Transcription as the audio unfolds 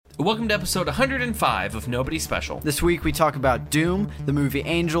Welcome to episode 105 of Nobody Special. This week we talk about Doom, the movie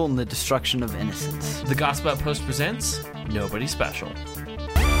Angel, and the destruction of innocence. The Gospel Outpost presents Nobody Special.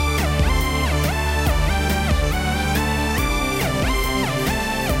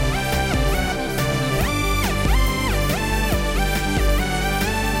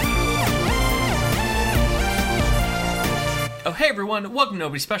 Oh, hey everyone, welcome to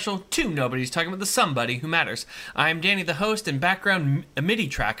Nobody Special, two Nobodies talking about the somebody who matters. I'm Danny, the host and background MIDI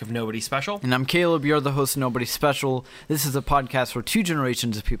track of Nobody Special. And I'm Caleb, you're the host of Nobody Special. This is a podcast where two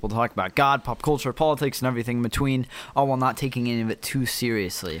generations of people talk about God, pop culture, politics, and everything in between, all while not taking any of it too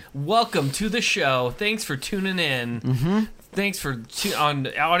seriously. Welcome to the show. Thanks for tuning in. Thanks for on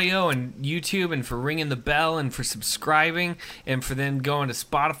audio and YouTube, and for ringing the bell, and for subscribing, and for then going to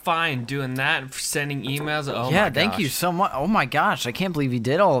Spotify and doing that, and for sending emails. Oh yeah, my gosh. Thank you so much. Oh my gosh, I can't believe you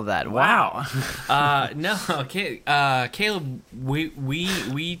did all of that. Wow. No, okay, Caleb,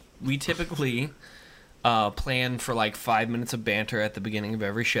 we typically plan for like 5 minutes of banter at the beginning of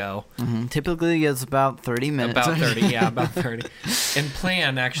every show. Typically it's about 30 minutes. About 30, yeah, about 30. And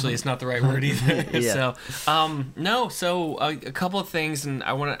plan, actually, is not the right word either. Yeah. So, a couple of things, and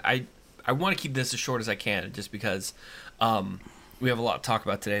I want to keep this as short as I can, just because we have a lot to talk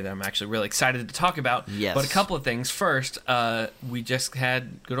about today that I'm actually really excited to talk about. Yes. But a couple of things. First, we just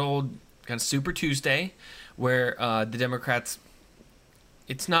had good old kind of Super Tuesday, where the Democrats,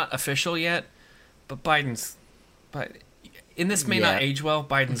 it's not official yet, but and this may not age well,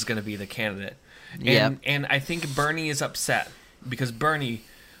 Biden's going to be the candidate. And I think Bernie is upset because Bernie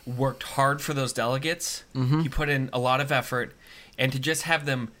worked hard for those delegates. He put in a lot of effort, and to just have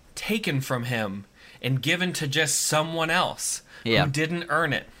them taken from him and given to just someone else who didn't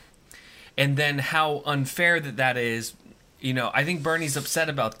earn it. And then how unfair that is. You know, I think Bernie's upset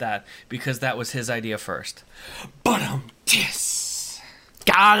about that because that was his idea first.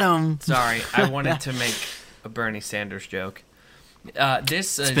 Got him. Sorry, I wanted to make a Bernie Sanders joke.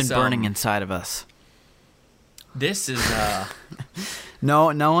 It's been burning inside of us. This is No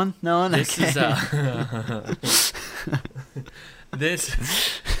one. This Okay. is this.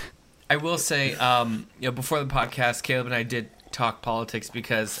 I will say, before the podcast, Caleb and I did talk politics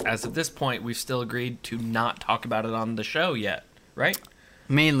because, as of this point, we've still agreed to not talk about it on the show yet, right?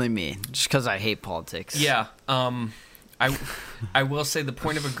 Mainly me, just because I hate politics. Yeah. I will say the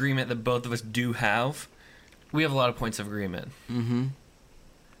point of agreement that both of us do have. We have a lot of points of agreement.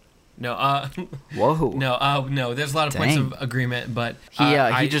 No. Whoa. No. There's a lot of points of agreement, but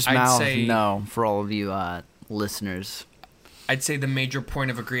he just mouthed no for all of you listeners. I'd say the major point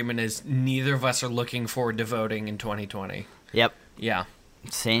of agreement is neither of us are looking forward to voting in 2020. Yep. Yeah.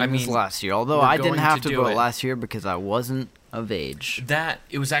 Same as last year. Although I didn't have to vote last year because I wasn't of age.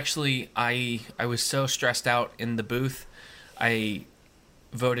 It was actually I was so stressed out in the booth. I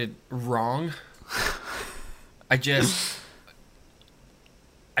voted wrong. I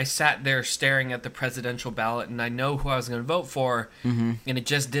sat there staring at the presidential ballot, and I know who I was going to vote for, and it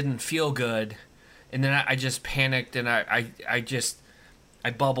just didn't feel good. And then I just panicked, and I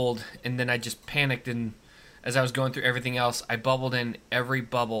bubbled, and then I just panicked, and as I was going through everything else, I bubbled in every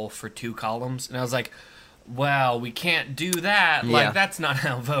bubble for 2 columns, and I was like, well, we can't do that. Yeah. Like, that's not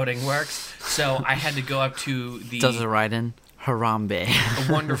how voting works. So I had to go up to the... Does it write in? Harambe.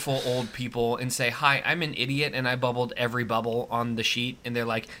 wonderful old people and say, hi, I'm an idiot, and I bubbled every bubble on the sheet. And they're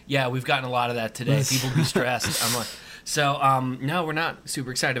like, yeah, we've gotten a lot of that today. People be stressed. I'm like... So, no, we're not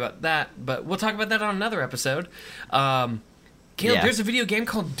super excited about that, but we'll talk about that on another episode. Caleb, there's a video game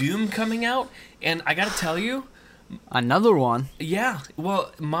called Doom coming out, and I gotta tell you... Another one? Yeah,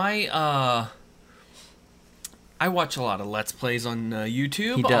 well, I watch a lot of Let's Plays on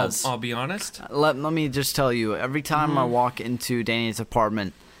YouTube. He does. I'll be honest. Let me just tell you, every time I walk into Danny's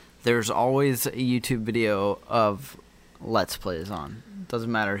apartment, there's always a YouTube video of Let's Plays on.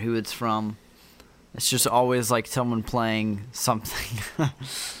 Doesn't matter who it's from. It's just always like someone playing something.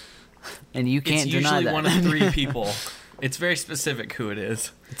 And you can't deny that. It's usually one of 3 people. It's very specific who it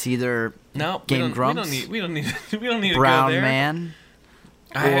is. It's either Game Grumps, we don't need to go there. Brown Man,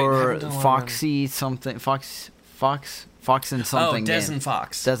 or Foxy something. Fox and something. Oh, Des and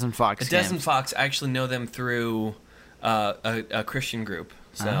Fox. Des and Fox. Des and Fox, I actually know them through a Christian group.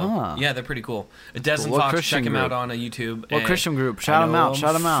 So yeah, they're pretty cool. Des and Fox, check them out on YouTube. What Christian group? Shout them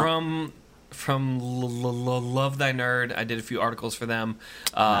out. From Love Thy Nerd. I did a few articles for them.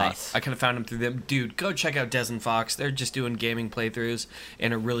 Nice. I kind of found them through them. Dude, go check out Des and Fox. They're just doing gaming playthroughs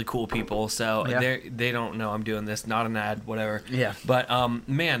and are really cool people. So they don't know I'm doing this. Not an ad, whatever. Yeah. But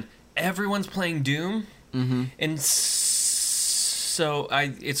man, everyone's playing Doom. And so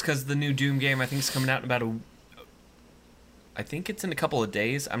it's because the new Doom game I think is coming out in about I think it's in a couple of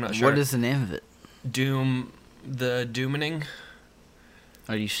days. I'm not sure. What is the name of it? Doom, the Doomening.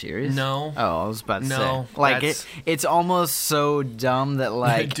 Are you serious? No. Oh, I was about to No, say. Like, that's- it's almost so dumb that,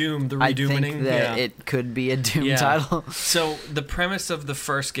 like... Doom, the I Redooming. think that yeah. it could be a Doom Yeah. title. So the premise of the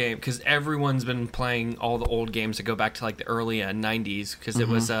first game, because everyone's been playing all the old games that go back to like the early 90s, because it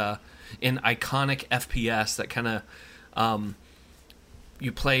was an iconic FPS that kind of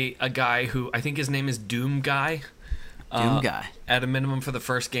you play a guy who I think his name is Doom Guy. Doom Guy. At a minimum for the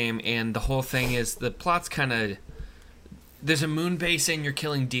first game, and the whole thing is the plot's kind of... There's a moon base and you're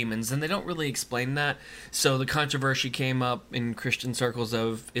killing demons, and they don't really explain that. So the controversy came up in Christian circles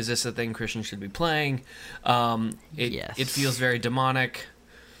of, is this a thing Christians should be playing? Yes. It feels very demonic.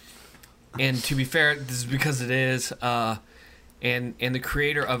 And to be fair, this is because it is. And the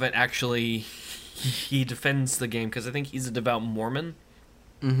creator of it actually, he defends the game because I think he's a devout Mormon.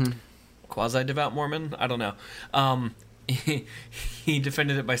 Mm-hmm. Quasi-devout Mormon? I don't know. He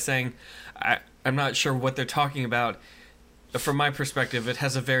defended it by saying, I'm not sure what they're talking about. From my perspective, it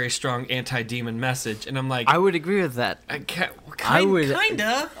has a very strong anti-demon message, and I'm like, I would agree with that. I would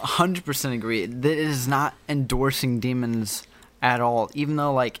kinda 100% agree that it is not endorsing demons at all, even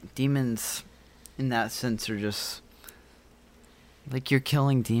though, like, demons in that sense are just... Like, you're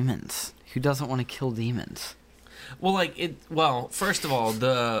killing demons. Who doesn't want to kill demons? Well, like it. Well, first of all,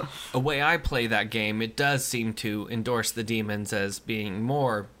 the way I play that game, it does seem to endorse the demons as being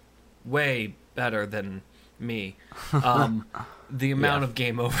way better than me. The amount of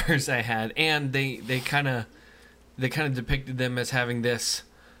game overs I had, and they kind of depicted them as having this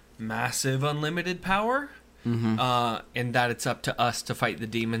massive unlimited power, and that it's up to us to fight the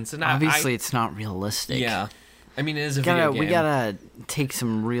demons. And Obviously, it's not realistic. Yeah, I mean, it is a video game. We gotta take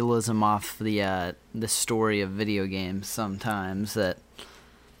some realism off the story of video games sometimes. That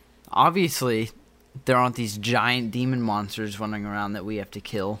obviously there aren't these giant demon monsters running around that we have to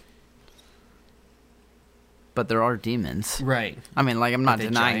kill, but there are demons. Right. I mean, like, I'm not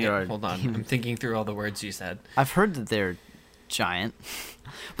denying there are. Hold on, demons. I'm thinking through all the words you said. I've heard that they're giant,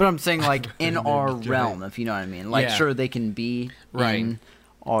 but I'm saying, like, in our giant. realm, if you know what I mean. Like, Yeah. sure, they can be Right. in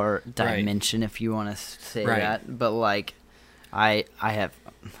our dimension, if you want to say Right. that, but like, I have.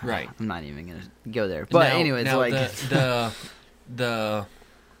 Right. I'm not even gonna go there. But anyways, like the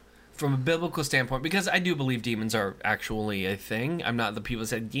from a biblical standpoint, because I do believe demons are actually a thing. I'm not the people that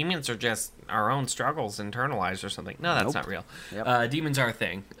said demons are just our own struggles internalized or something. No, that's Nope. not real. Yep. Demons are a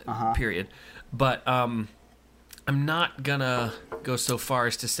thing. Uh-huh. Period. But I'm not gonna go so far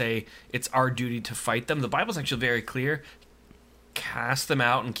as to say it's our duty to fight them. The Bible's actually very clear. Cast them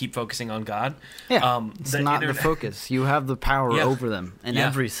out and keep focusing on God. yeah, it's the not the internet- focus. You have the power Yeah. over them in Yeah.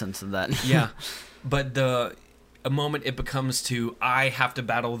 every sense of that. Yeah, but a moment it becomes to I have to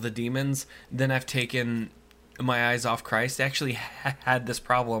battle the demons, then I've taken my eyes off Christ. I actually had this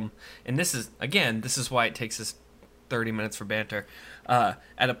problem, and this is why it takes us 30 minutes for banter. At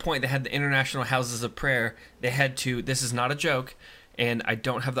a point, they had the International Houses of Prayer. They had to. This is not a joke, and I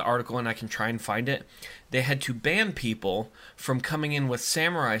don't have the article, and I can try and find it. They had to ban people from coming in with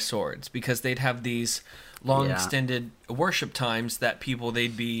samurai swords because they'd have these long Yeah. extended worship times that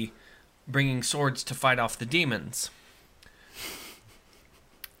they'd be bringing swords to fight off the demons.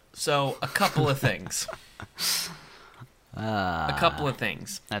 So, a couple of things. A couple of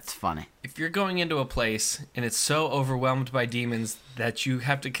things. That's funny. If you're going into a place and it's so overwhelmed by demons that you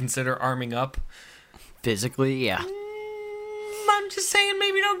have to consider arming up, Physically, yeah. I'm just saying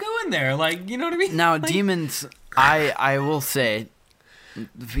maybe don't go in there. Like, you know what I mean? Now, Like- demons, I will say,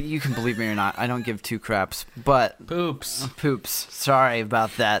 you can believe me or not, I don't give two craps, but Poops. poops. Sorry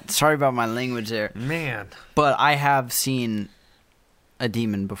about that. Sorry about my language there. Man. But I have seen a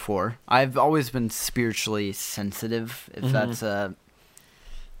demon before. I've always been spiritually sensitive, if that's a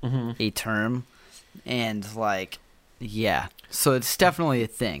term. And, like, yeah. So it's definitely a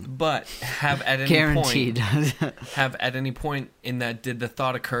thing. But have at any Guaranteed. point in that did the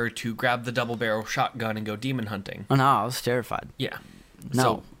thought occur to grab the double barrel shotgun and go demon hunting? Oh, no, I was terrified. Yeah. No.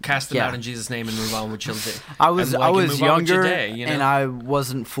 So cast them Yeah. out in Jesus' name and move on with your day. I was and, like, I was move on with your younger, day, you know? and I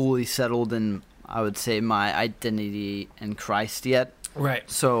wasn't fully settled in, I would say, my identity in Christ yet. Right.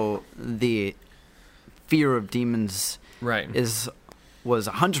 So the fear of demons Right. was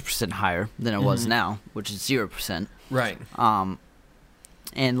 100% higher than it was now, which is 0%. Right.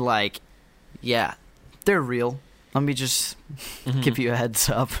 And like, yeah, they're real. Let me just give you a heads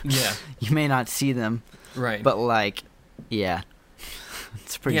up. Yeah. You may not see them, Right. but like, yeah,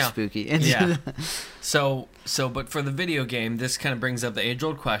 it's pretty Yeah. spooky. Yeah. But for the video game, this kind of brings up the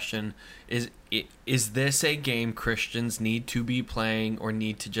age-old question: is this a game Christians need to be playing or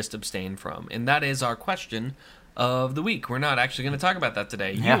need to just abstain from? And that is our question of the week. We're not actually going to talk about that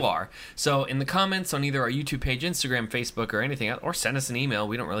today. Yeah. You are. So in the comments on either our YouTube page, Instagram, Facebook, or anything, or send us an email.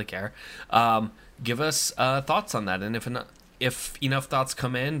 We don't really care. Give us thoughts on that. And if enough thoughts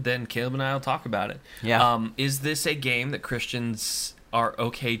come in, then Caleb and I will talk about it. Yeah. Is this a game that Christians are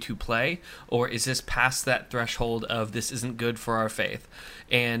okay to play, or is this past that threshold of this isn't good for our faith?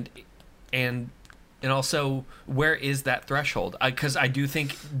 And also, where is that threshold? Because I do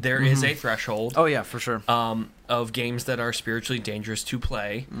think there is a threshold. Oh yeah, for sure. Of games that are spiritually dangerous to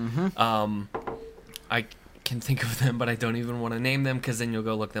play. I can think of them, but I don't even want to name them because then you'll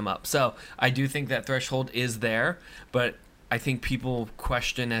go look them up. So I do think that threshold is there, but I think people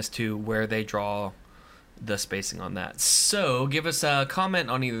question as to where they draw the spacing on that. So give us a comment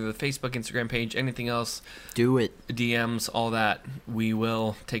on either the Facebook, Instagram page, anything else. Do it. DMs, all that. We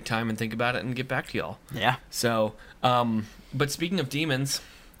will take time and think about it and get back to y'all. Yeah. So, but speaking of demons,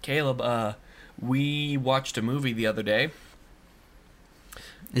 Caleb, we watched a movie the other day.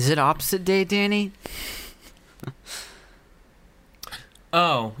 Is it opposite day, Danny?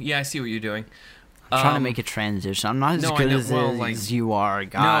 Oh, yeah, I see what you're doing. I'm trying to make a transition. I'm not as good as you are.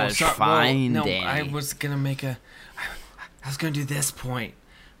 Gosh, fine, Danny. I was gonna do this point,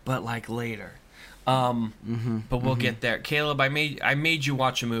 but like later. But we'll get there. Caleb, I made you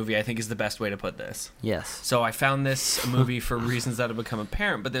watch a movie. I think is the best way to put this. Yes. So I found this movie for reasons that have become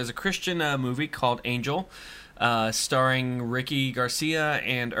apparent. But there's a Christian movie called Angel, starring Ricky Garcia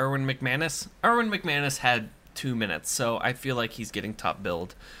and Erwin McManus. Erwin McManus had 2 minutes, so I feel like he's getting top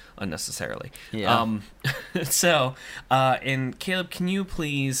billed unnecessarily. Yeah. And Caleb, can you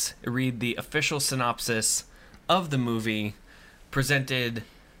please read the official synopsis of the movie presented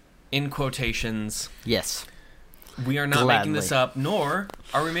in quotations? Yes. We are not making this up, nor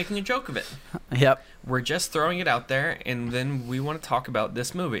are we making a joke of it. Yep. We're just throwing it out there, and then we want to talk about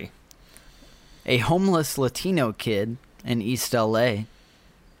this movie. A homeless Latino kid in East LA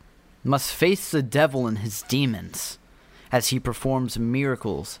must face the devil and his demons as he performs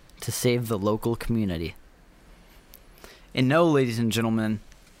miracles to save the local community. And no, ladies and gentlemen,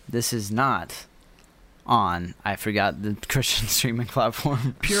 this is not on, I forgot the Christian streaming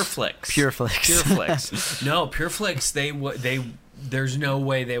platform. PureFlix. PureFlix. No, PureFlix, there's no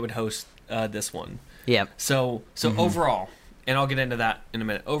way they would host this one. Yep. So overall, and I'll get into that in a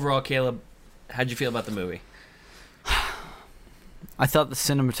minute. Overall, Caleb, how'd you feel about the movie? I thought the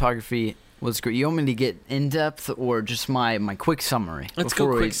cinematography was great. You want me to get in depth or just my quick summary? Let's go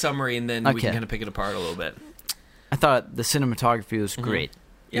quick summary, and then we can kind of pick it apart a little bit. I thought the cinematography was great.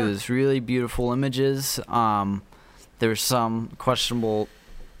 Yeah. It was really beautiful images. There was some questionable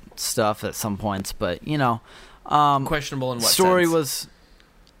stuff at some points, but questionable in what story sense? Was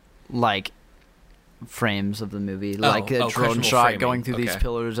like frames of the movie, like a drone shot framing. Going through these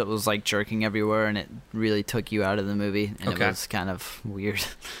pillars that was like jerking everywhere, and it really took you out of the movie, and it was kind of weird.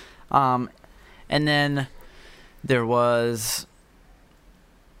 And then there was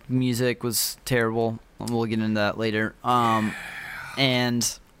music was terrible. We'll get into that later.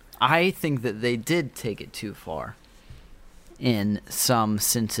 And I think that they did take it too far in some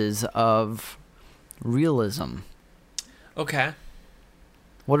senses of realism. Okay.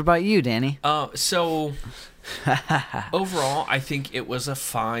 What about you, Danny? So overall, I think it was a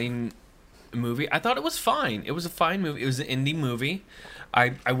fine movie. I thought it was fine. It was a fine movie. It was an indie movie.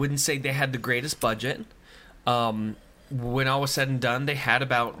 I wouldn't say they had the greatest budget. When all was said and done, they had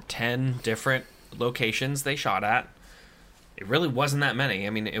about 10 different locations they shot at. It really wasn't that many.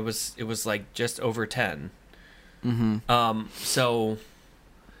 I mean, it was like just over 10. So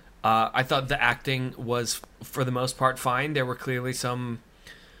I thought the acting was, for the most part, fine. There were clearly some...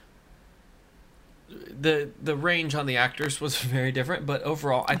 The range on the actors was very different, but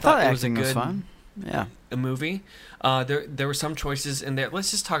overall, I thought it was a good a movie. There were some choices in there.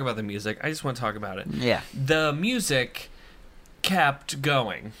 Let's just talk about the music. I just want to talk about it. Yeah. The music kept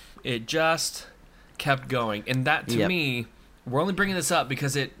going. It just kept going. And that, to me, we're only bringing this up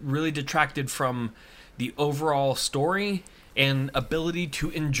because it really detracted from the overall story and ability to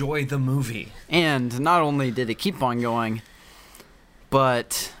enjoy the movie. And not only did it keep on going,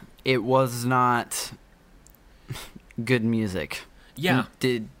 but it was not good music. Yeah. It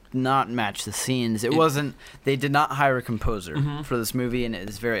did not match the scenes. It wasn't... They did not hire a composer for this movie, and it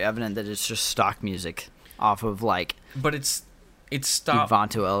is very evident that it's just stock music off of, like... But it's stock...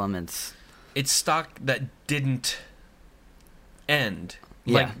 Vanto elements. It's stock that didn't end.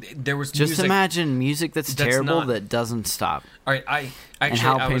 Yeah. Like, there was just music imagine music that's terrible that doesn't stop. All right, I was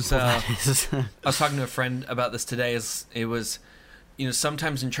talking to a friend about this today. It was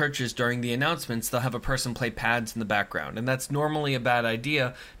sometimes in churches during the announcements, they'll have a person play pads in the background. And that's normally a bad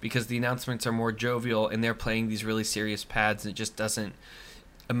idea because the announcements are more jovial and they're playing these really serious pads. And it just doesn't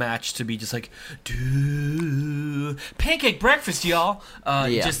match to be just like, do pancake breakfast, y'all.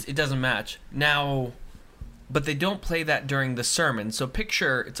 It doesn't match. Now, but they don't play that during the sermon. So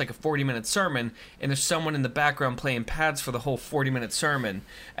picture it's like a 40-minute sermon and there's someone in the background playing pads for the whole 40-minute sermon.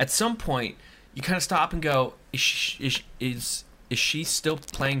 At some point, you kind of stop and go, is she still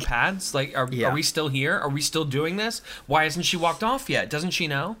playing pads? Like, are we still here? Are we still doing this? Why hasn't she walked off yet? Doesn't she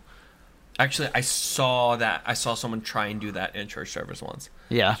know? Actually, I saw someone try and do that in church service once.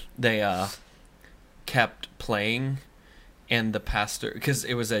 Yeah. They kept playing, and the pastor, because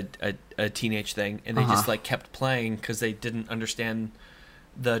it was a teenage thing, and they just like kept playing because they didn't understand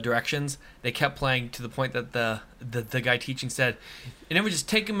the directions. They kept playing to the point that the guy teaching said, and it would just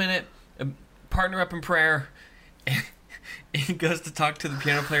take a minute, partner up in prayer, and he goes to talk to the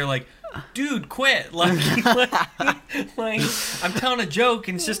piano player like, dude, quit. Like, I'm telling a joke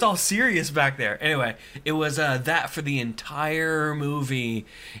and it's just all serious back there. Anyway, it was that for the entire movie,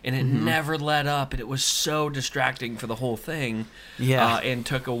 and it never let up, and it was so distracting for the whole thing. Yeah. And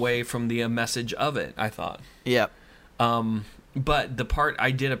took away from the message of it, I thought. Yep. But the part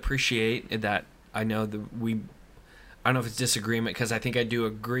I did appreciate that, I know I don't know if it's disagreement because I think I do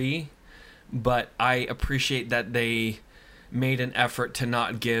agree, but I appreciate that they made an effort to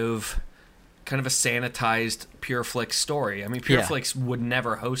not give kind of a sanitized Pureflix story. I mean, Pureflix would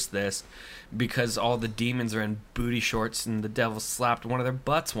never host this because all the demons are in booty shorts and the devil slapped one of their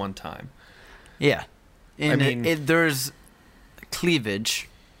butts one time. Yeah. And there's cleavage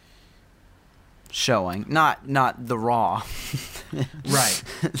showing, not the raw. Right.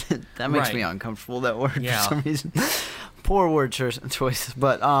 That makes me uncomfortable, that word, for some reason. Poor word choice.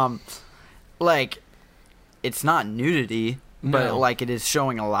 But, like, it's not nudity, but like it is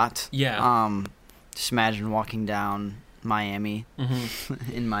showing a lot. Yeah. Just imagine walking down Miami,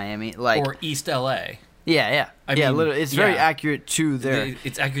 in Miami, like, or East LA. Yeah. I mean, literally, it's very accurate to there.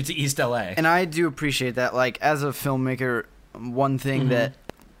 It's accurate to East LA, and I do appreciate that. Like, as a filmmaker, one thing that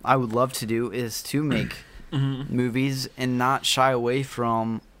I would love to do is to make movies and not shy away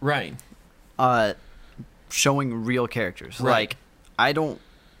from showing real characters. Right. Like,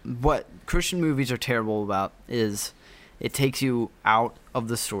 what Christian movies are terrible about is it takes you out of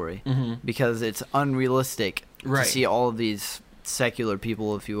the story because it's unrealistic to see all of these secular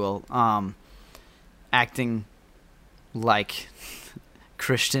people, if you will, acting like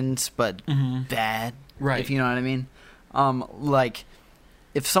Christians but bad, if you know what I mean. Like,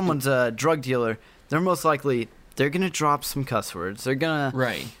 if someone's a drug dealer, they're gonna drop some cuss words. They're gonna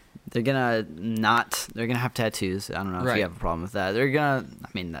have tattoos. I don't know if you have a problem with that. They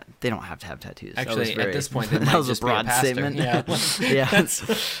don't have to have tattoos. Actually, at this point, they might just be a pastor. Statement. Yeah.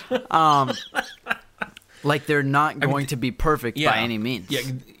 Like, they're not going to be perfect by any means. Yeah.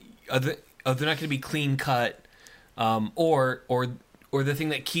 They're not going to be clean cut, or the thing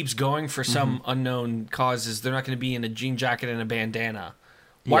that keeps going for some unknown cause is they're not going to be in a jean jacket and a bandana.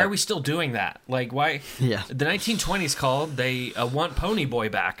 Why are we still doing that? Like, why? Yeah. The 1920s called. They want Pony Boy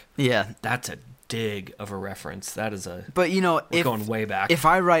back. Yeah. That's a dig of a reference. That is a. But we're going way back. If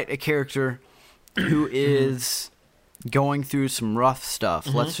I write a character who is going through some rough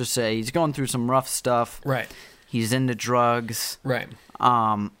stuff, let's just say he's going through some rough stuff. Right. He's into drugs. Right.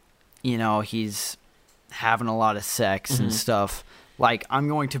 He's having a lot of sex and stuff. Like, I'm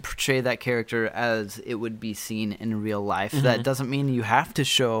going to portray that character as it would be seen in real life. That doesn't mean you have to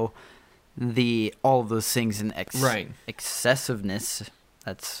show all of those things in excessiveness.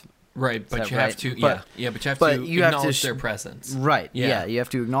 That's right, but you have to, but you have to acknowledge their presence. Right, yeah, you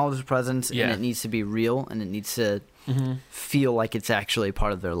have to acknowledge their presence, and it needs to be real, and it needs to feel like it's actually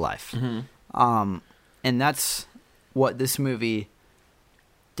part of their life. And that's what this movie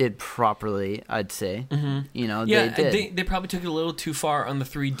did properly, I'd say. They did. They probably took it a little too far on the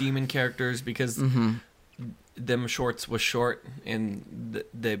three demon characters because them shorts was short and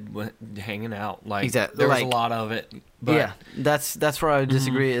they went hanging out. Like, exactly. There was a lot of it. But, that's where I would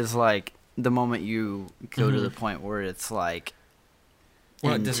disagree. Is like the moment you go to the point where it's like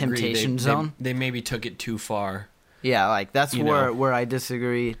in temptation zone. They maybe took it too far. Yeah, like that's where I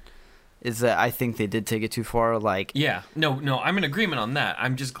disagree. Is that I think they did take it too far. Like, no, I'm in agreement on that.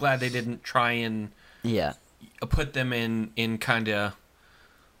 I'm just glad they didn't try and put them in kind of,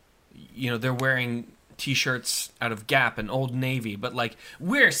 they're wearing T-shirts out of Gap and Old Navy, but like,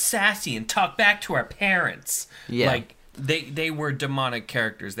 we're sassy and talk back to our parents. Yeah, like they were demonic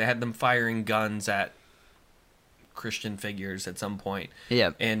characters. They had them firing guns at Christian figures at some point.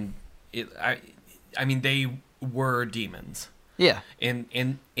 Yeah, and I mean they were demons. Yeah. And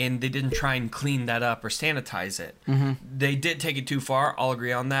they didn't try and clean that up or sanitize it. Mm-hmm. They did take it too far. I'll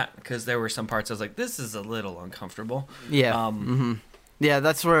agree on that, because there were some parts I was like, this is a little uncomfortable. Yeah. Yeah,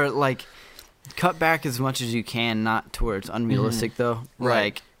 that's where, like, cut back as much as you can, not to where it's unrealistic, though.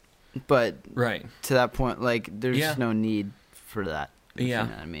 Right. Like, but Right. to that point, like, there's Yeah. no need for that. if Yeah. You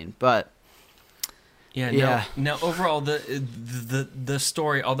know what I mean? But, Yeah. Yeah. No, overall, the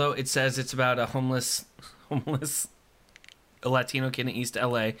story, although it says it's about a homeless Latino kid in East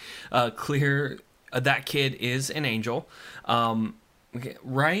LA, clear that kid is an angel. Okay,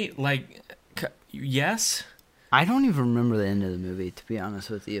 right? Like, yes. I don't even remember the end of the movie, to be honest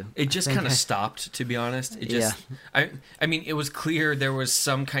with you. It just kind of stopped, to be honest. It just, I mean, it was clear there was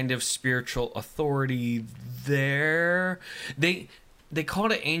some kind of spiritual authority there. They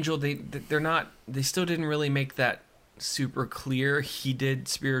called it angel. They're not. They still didn't really make that super clear. He did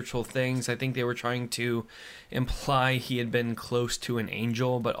spiritual things. I think they were trying to imply he had been close to an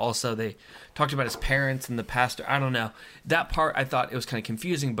angel, but also they talked about his parents and the pastor. I don't know. That part I thought it was kind of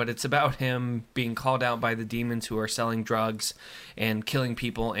confusing, but it's about him being called out by the demons who are selling drugs and killing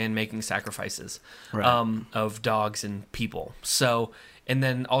people and making sacrifices of dogs and people. So, and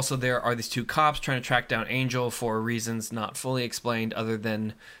then also there are these two cops trying to track down Angel for reasons not fully explained, other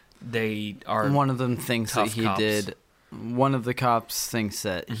than they are one of them thinks that he cops. did. One of the cops thinks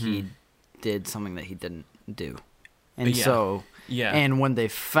that Mm-hmm. he did something that he didn't do. And Yeah. so, Yeah. and when they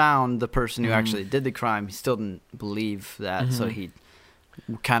found the person who Mhm. actually did the crime, he still didn't believe that. So Mhm. he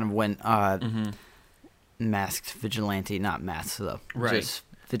kind of went Mhm. masked vigilante, not masked though, Right. just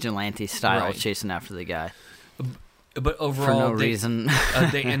vigilante style, Right. chasing after the guy But for overall, no reason.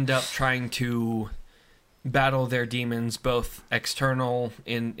 they end up trying to battle their demons, both external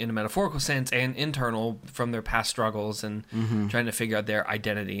in a metaphorical sense and internal from their past struggles, and trying to figure out their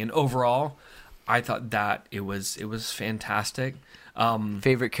identity. And overall, I thought that it was fantastic.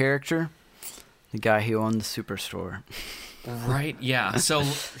 Favorite character? The guy who owned the superstore. Right? Yeah. So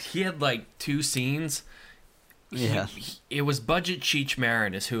he had like two scenes. Yeah. It was Budget Cheech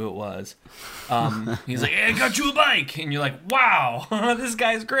Marin is who it was. He's like, hey, I got you a bike. And you're like, wow, this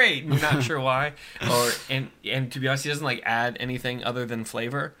guy's great. And you're not sure why. And to be honest, he doesn't like add anything other than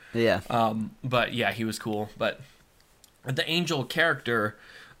flavor. Yeah. But yeah, he was cool. But the angel character,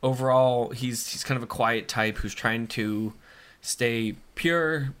 overall, he's kind of a quiet type who's trying to stay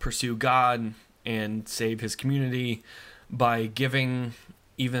pure, pursue God, and save his community by giving,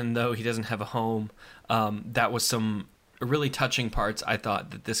 even though he doesn't have a home. That was some really touching parts, I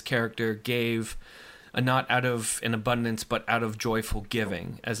thought, that this character gave, not out of an abundance, but out of joyful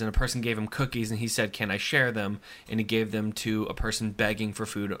giving. As in, a person gave him cookies, and he said, can I share them? And he gave them to a person begging for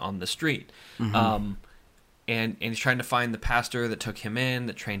food on the street. And he's trying to find the pastor that took him in,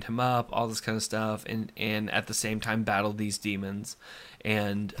 that trained him up, all this kind of stuff, and at the same time battled these demons.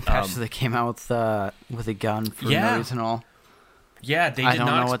 And Pastor that came out with a gun for no reason at all. yeah, they I did don't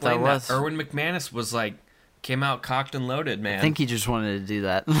not know what that explain that. was. Erwin McManus was like, came out cocked and loaded, man. I think he just wanted to do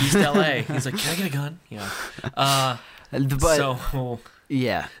that. East LA. He's like, can I get a gun? Yeah. But So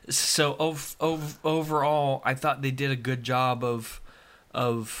yeah, overall, I thought they did a good job of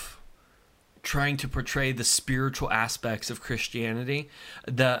trying to portray the spiritual aspects of Christianity.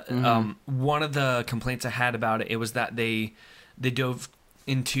 One of the complaints I had about it was that they dove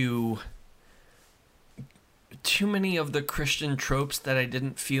into too many of the Christian tropes that I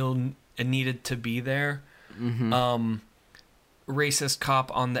didn't feel needed to be there. Racist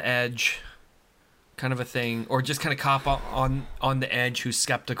cop on the edge, kind of a thing, or just kind of cop on the edge who's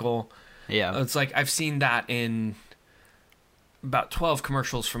skeptical. yeah. It's like I've seen that in about 12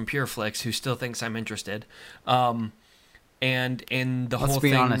 commercials from PureFlix, who still thinks I'm interested. And in the Let's whole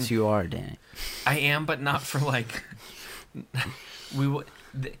be thing, honest, you are, Danny. I am, but not for like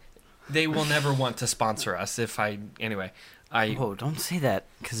they will never want to sponsor us if I anyway. Whoa, don't say that,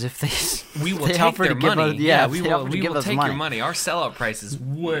 because if they We will they take offer their to give money. us, yeah, we if they will. offer to We give will us take money. your money. Our sellout price is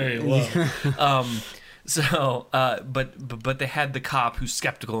way low. But they had the cop who's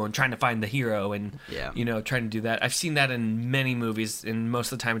skeptical and trying to find the hero, and Yeah. trying to do that. I've seen that in many movies, and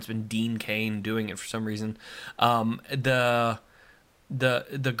most of the time it's been Dean Cain doing it for some reason. The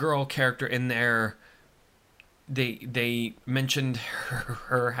girl character in there, they mentioned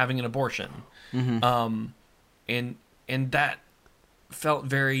her having an abortion, and that felt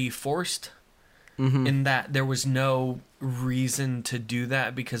very forced. In that there was no reason to do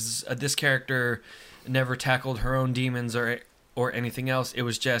that, because this character never tackled her own demons or anything else. It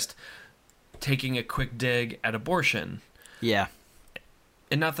was just taking a quick dig at abortion. Yeah.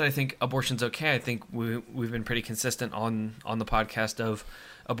 and not that I think abortion's okay. I think we've been pretty consistent on the podcast of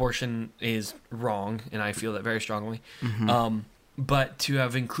abortion is wrong, and I feel that very strongly. But to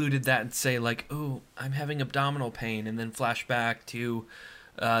have included that and say like, oh, I'm having abdominal pain, and then flash back to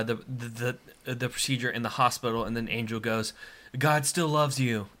the procedure in the hospital, and then Angel goes, God still loves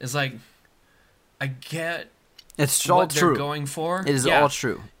you. It's like, I get it's what all they're true. going for. It is all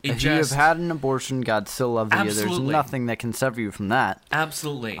true. If you have had an abortion, God still loves you. There's nothing that can sever you from that.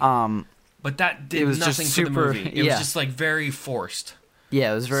 Absolutely. But that did nothing for the movie. It was just like very forced.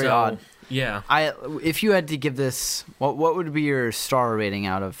 Yeah, it was very odd. Yeah. If you had to give this, what would be your star rating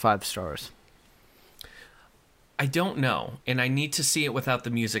out of 5 stars? I don't know, and I need to see it without the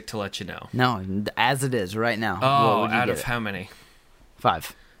music to let you know. No, as it is right now. Oh, out of how many?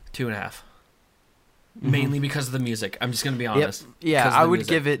 5. 2.5. Mainly because of the music. I'm just going to be honest. Yep. Yeah, I would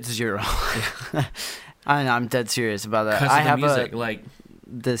give it 0. I'm dead serious about that. I have music,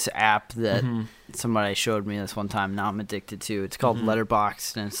 this app that somebody showed me this one time. Now I'm addicted to. It's called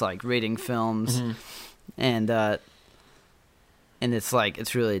Letterboxd, and it's like rating films, and it's like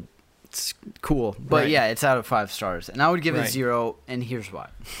it's cool. But yeah, it's out of 5 stars, and I would give it 0. And here's why.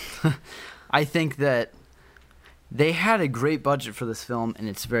 I think that they had a great budget for this film, and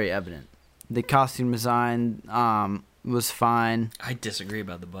it's very evident. The costume design was fine. I disagree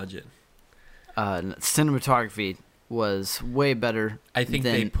about the budget. Cinematography was way better. I think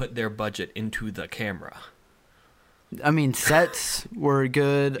they put their budget into the camera. I mean, sets were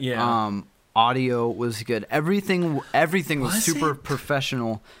good. Yeah. Audio was good. Everything was super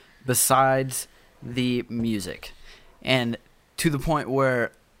professional besides the music. And to the point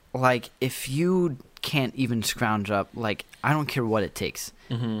where, like, if you can't even scrounge up, like, I don't care what it takes.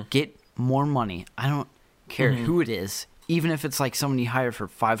 Get more money. I don't care who it is. Even if it's like someone you hire for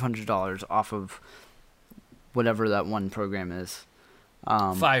 $500 off of whatever that one program is.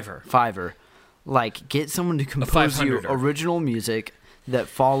 Fiverr. Like, get someone to compose you original music that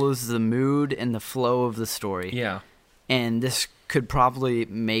follows the mood and the flow of the story. Yeah. And this could probably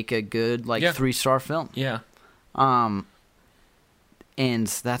make a good, 3-star film. Yeah. And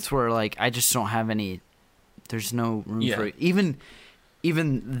that's where, like, I just don't have any... There's no room for it.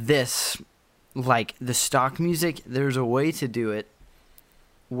 Even this, like, the stock music, there's a way to do it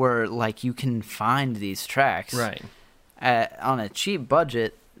where, like, you can find these tracks on a cheap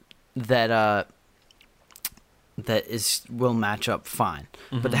budget that will match up fine.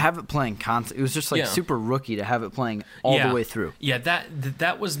 But to have it playing constant, it was just like super rookie to have it playing all the way through. Yeah,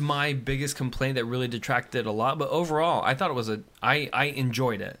 that was my biggest complaint that really detracted a lot. But overall, I thought it was I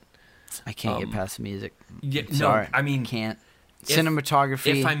enjoyed it. I can't get past the music. Yeah, sorry, no, I mean, can't.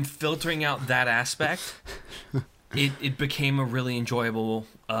 Cinematography. If I'm filtering out that aspect, it became a really enjoyable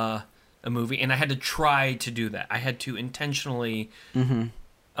a movie, and I had to try to do that. I had to intentionally, in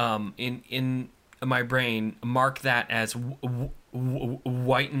my brain, mark that as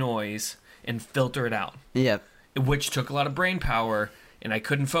white noise and filter it out. Yeah, which took a lot of brain power, and I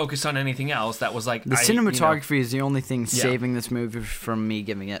couldn't focus on anything else. That was like the cinematography is the only thing saving this movie from me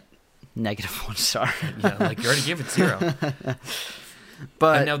giving it -1 star. Yeah, like you already gave it 0.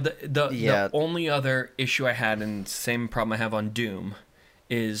 But now the only other issue I had, and same problem I have on Doom,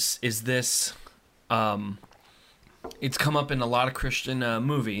 is this. It's come up in a lot of Christian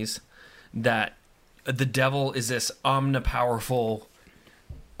movies that the devil is this omnipowerful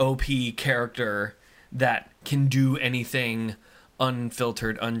OP character that can do anything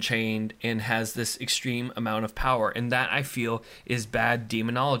unfiltered, unchained, and has this extreme amount of power. And that, I feel, is bad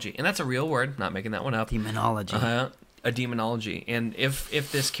demonology. And that's a real word, not making that one up. Demonology. A demonology. And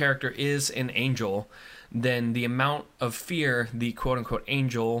if this character is an angel, then the amount of fear the quote-unquote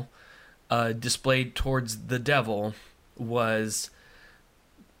angel displayed towards the devil was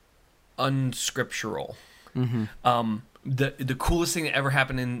unscriptural. The coolest thing that ever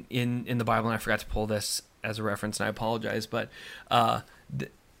happened in the Bible, and I forgot to pull this as a reference, and I apologize, but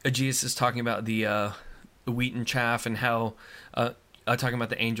Jesus is talking about the wheat and chaff, and how talking about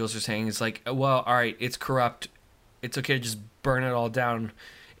the angels are saying, it's like, well, all right, it's corrupt, it's okay to just burn it all down,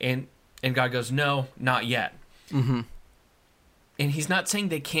 and God goes, no, not yet. And he's not saying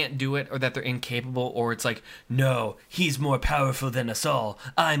they can't do it or that they're incapable, or it's like, no, he's more powerful than us all,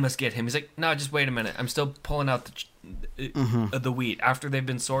 I must get him. He's like, no, just wait a minute, I'm still pulling out the wheat after they've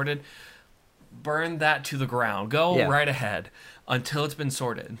been sorted. Burn that to the ground. Go right ahead until it's been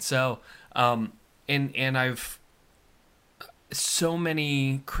sorted. So, and I've so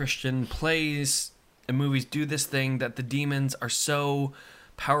many Christian plays and movies do this thing that the demons are so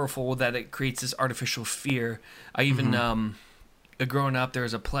powerful that it creates this artificial fear. I even growing up, there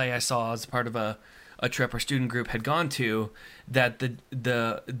was a play I saw as part of a a trip our student group had gone to, that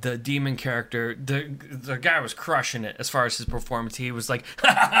the demon character, the guy was crushing it as far as his performance. He was like, ha,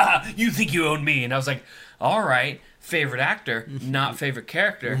 ha, ha, you think you own me? And I was like, all right, favorite actor, not favorite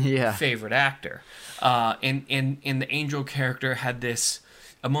character, Yeah. favorite actor. And the angel character had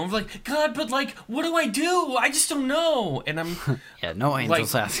a moment of like, God, but like, what do I do? I just don't know. And I'm Yeah, no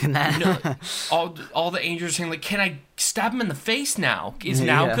angels like, asking that. no, all the angels are saying like, can I stab him in the face now? Is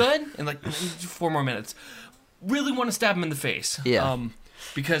now Yeah. good? And like 4 more minutes. Really want to stab him in the face. Yeah.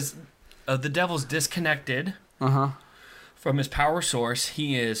 Because the devil's disconnected Uh-huh. from his power source.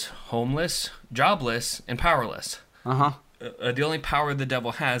 He is homeless, jobless, and powerless. Uh-huh. The only power the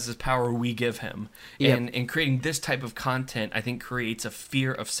devil has is power we give him. Yep. And creating this type of content, I think, creates a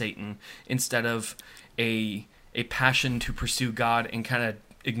fear of Satan instead of a passion to pursue God and kind of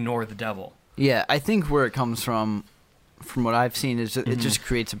ignore the devil. Yeah, I think where it comes from what I've seen, is it just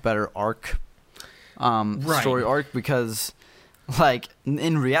creates a better arc, Right. story arc, because, like,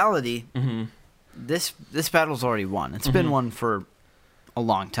 in reality, Mm-hmm. this battle's already won. It's been won for a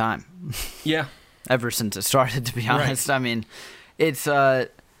long time. Yeah. Ever since it started, to be Right. honest. I mean, it's not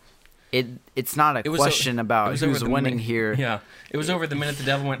a question about who's winning here. Yeah. It was over the minute the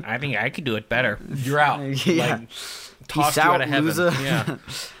devil went, I think I could do it better. You're out. Yeah. Like, toss you out, out of heaven. loser. Yeah.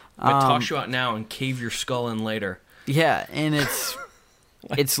 But toss you out now and cave your skull in later. Yeah, and it's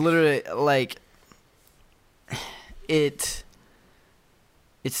literally like it's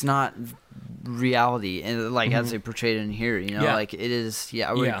not reality, and like as they portrayed it in here, you know, Yeah. like it is. Yeah,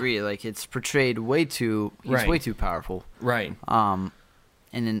 I would Yeah. agree. Like it's portrayed way too. He's Right. way too powerful. Right. And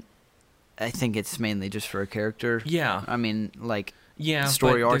then I think it's mainly just for a character. Yeah. I mean, like Yeah.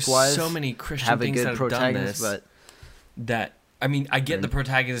 story but arc there's wise, so many Christian have a things good that have done this. protagonist, but That I mean, I get Right. the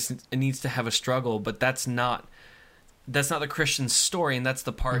protagonist needs to have a struggle, but that's not the Christian story, and that's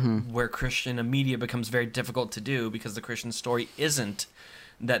the part where Christian media becomes very difficult to do, because the Christian story isn't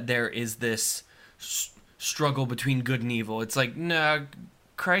that there is this struggle between good and evil. It's like, no,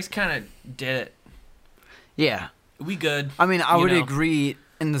 Christ kind of did it. yeah. We good. I mean, I you would know? agree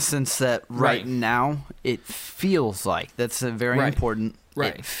in the sense that Right. now it feels like that's a very Right. important.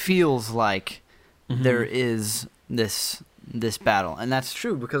 Right. It feels like there is this battle, and that's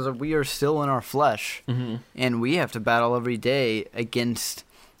true because we are still in our flesh, and we have to battle every day against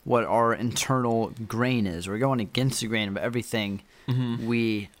what our internal grain is. We're going against the grain of everything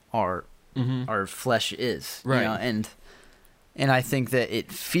we are. Our flesh is, Right. You know, and I think that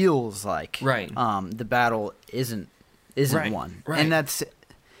it feels like Right. the battle isn't Right. won, Right. and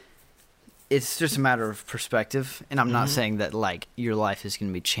it's just a matter of perspective. And I'm not saying that like your life is going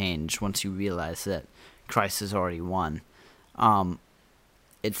to be changed once you realize that Christ has already won.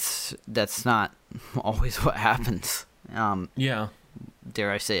 That's not always what happens. Yeah.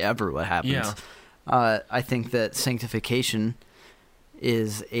 Dare I say ever what happens. Yeah. I think that sanctification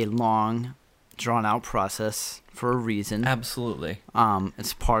is a long, drawn-out process for a reason. Absolutely.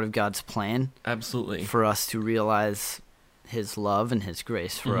 It's part of God's plan Absolutely. for us to realize His love and His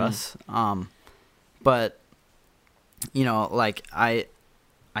grace for us. But, you know, like, I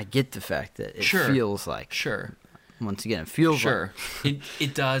get the fact that it Sure. feels like, Sure. once again, it feels Sure.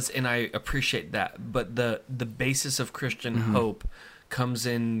 It does, and I appreciate that. But the basis of Christian hope comes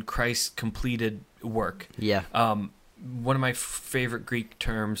in Christ's completed work. like, yeah. One of my favorite Greek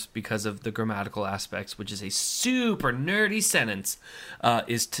terms, because of the grammatical aspects, which is a super nerdy sentence,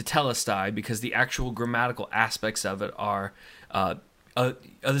 is tetelestai, because the actual grammatical aspects of it are.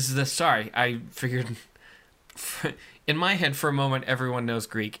 Sorry, I figured. In my head, for a moment, everyone knows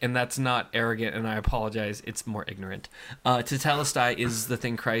Greek, and that's not arrogant, and I apologize. It's more ignorant. Tetelestai is the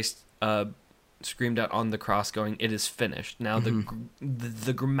thing Christ screamed out on the cross, going, "It is finished." Now, the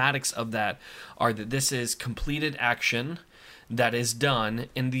grammatics of that are that this is completed action that is done,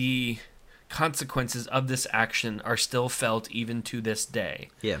 and the consequences of this action are still felt even to this day.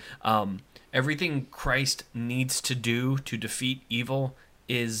 Yeah. Everything Christ needs to do to defeat evil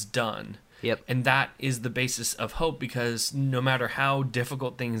is done. Yep. And that is the basis of hope, because no matter how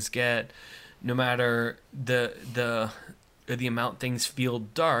difficult things get, no matter the amount things feel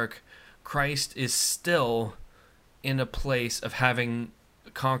dark, Christ is still in a place of having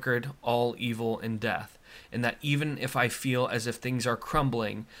conquered all evil and death. And that even if I feel as if things are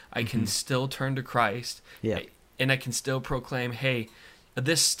crumbling, I can still turn to Christ. Yeah. And I can still proclaim, hey,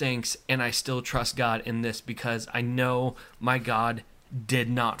 this stinks, and I still trust God in this, because I know my God did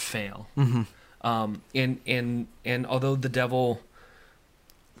not fail. And although the devil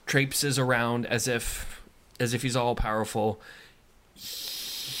traipses around as if he's all powerful,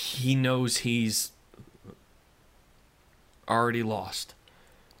 he knows he's already lost.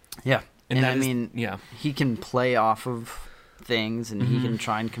 Yeah. And that I is- mean, yeah. he can play off of things, and he Mm-hmm. can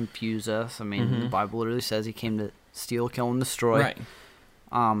try and confuse us. I mean, the Bible literally says he came to steal, kill, and destroy. Right.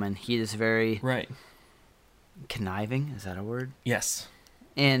 And he is very Right. conniving. Is that a word? Yes.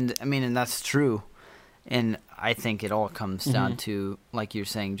 And I mean, and that's true. And I think it all comes down Mhm. to, like you're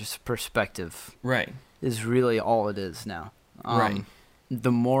saying, just perspective Right. is really all it is now. Right.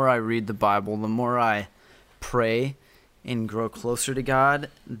 The more I read the Bible, the more I pray and grow closer to God,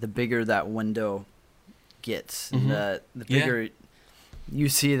 the bigger that window gets. Mhm. The Yeah. bigger you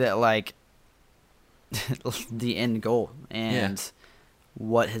see that, like, the end goal and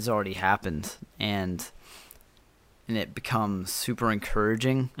what has already happened. And it becomes super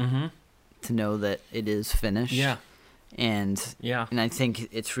encouraging Mm-hmm. to know that it is finished. Yeah. And Yeah. I think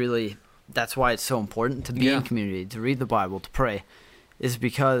it's really, that's why it's so important to be Yeah. in community, to read the Bible, to pray, is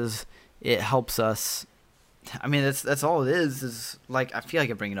because it helps us. I mean, that's all it is like, I feel like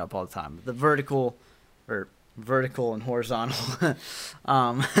I bring it up all the time. The vertical and horizontal.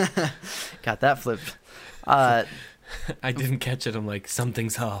 Got that flipped. I didn't catch it. I'm like,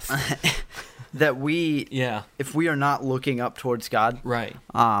 something's off. That we, Yeah. if we are not looking up towards God, Right.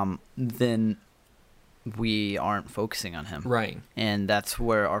 then we aren't focusing on Him. Right. And that's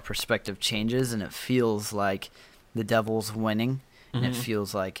where our perspective changes, and it feels like the devil's winning, and it Mhm.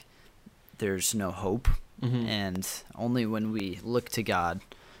 feels like there's no hope. Mhm. And only when we look to God,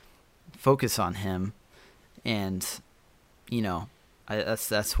 focus on Him, and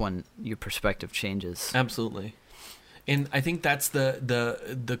that's when your perspective changes. Absolutely. And I think that's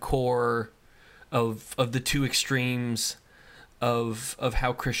the core of the two extremes of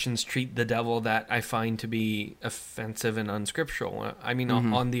how Christians treat the devil that I find to be offensive and unscriptural. I mean,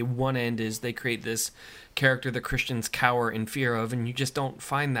 on the one end is they create this character that Christians cower in fear of, and you just don't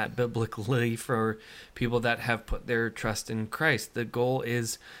find that biblically for people that have put their trust in Christ. The goal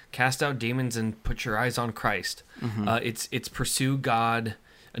is cast out demons and put your eyes on Christ. It's pursue God,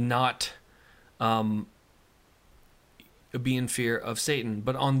 not be in fear of Satan.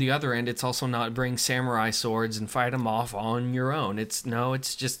 But on the other end, it's also not bring samurai swords and fight them off on your own. It's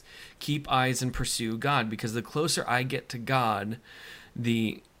just keep eyes and pursue God, because the closer I get to God,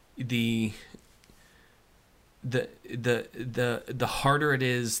 the harder it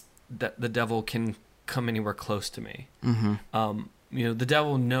is that the devil can come anywhere close to me. The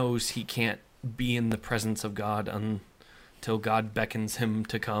devil knows he can't be in the presence of God until God beckons him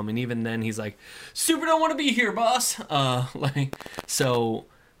to come, and even then he's like, super don't want to be here, boss. So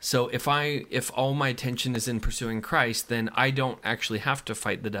if all my attention is in pursuing Christ, then I don't actually have to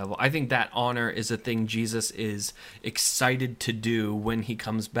fight the devil. I think that honor is a thing Jesus is excited to do when he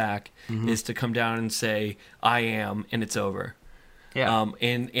comes back, is to come down and say, I am, and it's over. Yeah.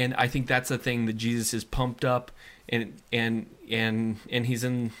 And I think that's the thing that Jesus is pumped up, and he's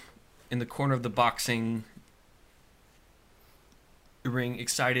in the corner of the boxing ring,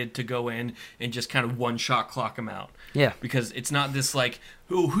 excited to go in and just kind of one shot clock him out. Yeah. Because it's not this like,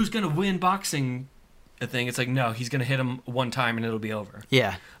 oh, who's gonna win boxing thing. It's like, no, he's gonna hit him one time and it'll be over.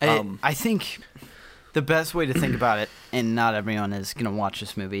 Yeah. I think the best way to think about it, and not everyone is gonna watch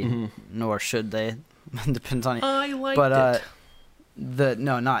this movie, nor should they. Depends on it. I liked But it.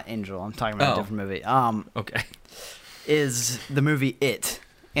 no, not Angel. I'm talking about a different movie. Okay. Is the movie It.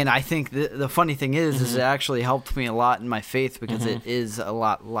 And I think the funny thing is it actually helped me a lot in my faith, because it is a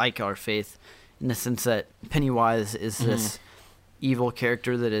lot like our faith, in the sense that Pennywise is this evil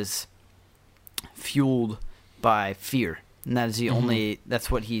character that is fueled by fear, and that is the only,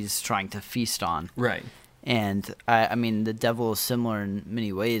 that's what he's trying to feast on. Right. And I mean, the devil is similar in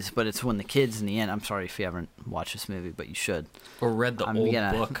many ways, but it's when the kids in the end, I'm sorry if you haven't watched this movie, but you should. Or read the old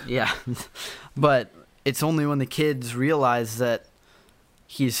book. Yeah. But it's only when the kids realize that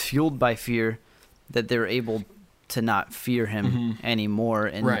he's fueled by fear that they're able to not fear him anymore.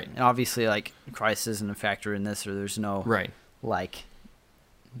 And, Right. and obviously, like, Christ isn't a factor in this, or there's no, Right. like,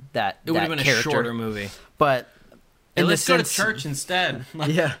 that It would have been character. a shorter movie. But Hey, in let's the go to sense, church instead.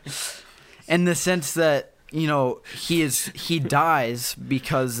 yeah. In the sense that, he dies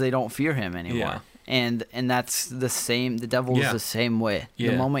because they don't fear him anymore. Yeah. And that's the same, the devil is Yeah. the same way.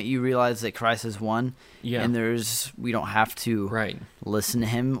 Yeah. The moment you realize that Christ has won, Yeah. and we don't have to Right. listen to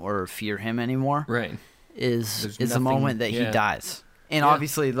him or fear him anymore, Right. is There's the nothing- moment that he yeah. dies. And Yeah.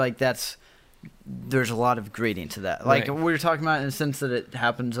 obviously, like, there's a lot of grading to that. Like, Right. we were talking about in the sense that it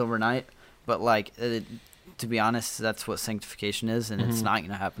happens overnight, but, like, to be honest, that's what sanctification is, and it's not going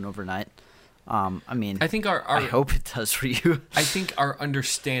to happen overnight. I mean, I think I hope it does for you. I think our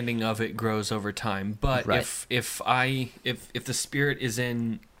understanding of it grows over time. But Right. if the Spirit is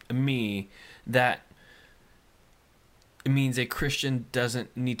in me, that it means a Christian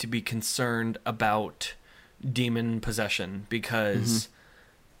doesn't need to be concerned about demon possession because,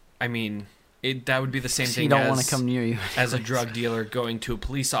 I mean, that would be the same thing. You don't want to come near you as a drug dealer going to a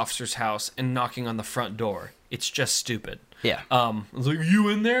police officer's house and knocking on the front door. It's just stupid. Yeah. Like, you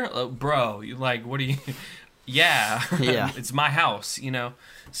in there, bro? You like, what are you? Yeah. It's my house, you know.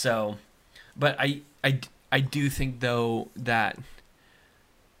 So, but I do think though that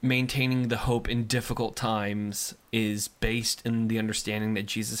maintaining the hope in difficult times is based in the understanding that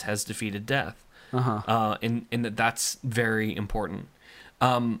Jesus has defeated death. And that's very important.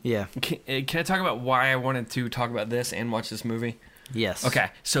 Yeah. Can I talk about why I wanted to talk about this and watch this movie? Yes.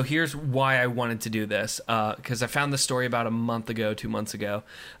 Okay, so here's why I wanted to do this. Because I found the story about 2 months ago.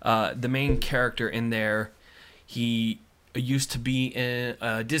 The main character in there, he used to be in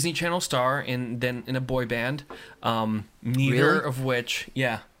a Disney Channel star and then in a boy band. Neither Really? of which,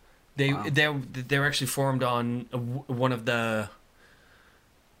 they were actually formed on one of the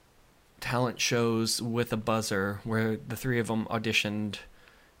talent shows with a buzzer where the three of them auditioned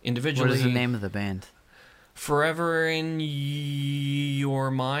individually. What is the name of the band? Forever in Your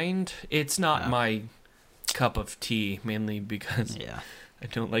Mind. It's not my cup of tea, mainly because I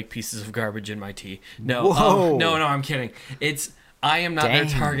don't like pieces of garbage in my tea. No, no, I'm kidding. I am not their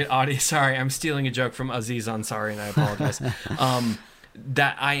target audience. Sorry, I'm stealing a joke from Aziz Ansari, and I apologize.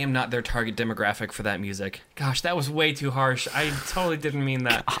 That I am not their target demographic for that music. Gosh, that was way too harsh. I totally didn't mean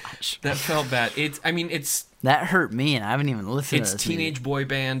that. Gosh. That felt bad. That hurt me, and I haven't even listened to this teenage music. boy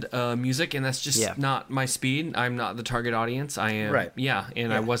band music, and that's just not my speed. I'm not the target audience. I am,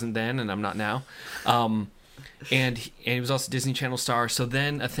 I wasn't then, and I'm not now. And he was also a Disney Channel star. So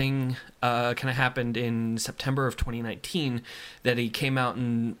then a thing kind of happened in September of 2019 that he came out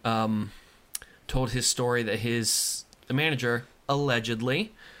and told his story that the manager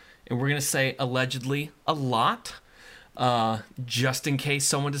allegedly, and we're going to say allegedly a lot, just in case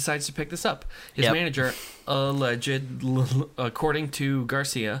someone decides to pick this up. His manager according to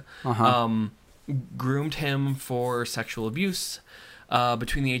Garcia, groomed him for sexual abuse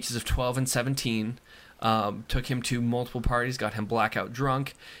between the ages of 12 and 17. Took him to multiple parties, got him blackout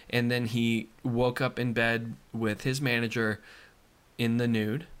drunk, and then he woke up in bed with his manager in the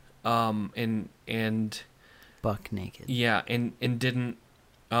nude, and buck naked. Yeah, and didn't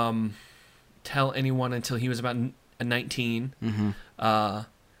tell anyone until he was about 19.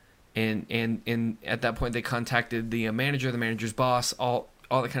 And at that point they contacted the manager, the manager's boss, all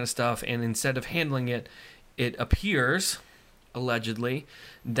that kind of stuff, and instead of handling it, it appears allegedly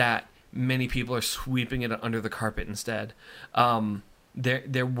that many people are sweeping it under the carpet instead.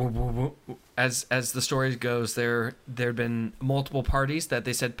 There were, as the story goes, there'd been multiple parties that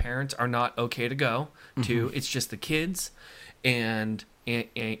they said parents are not okay to go to. It's just the kids and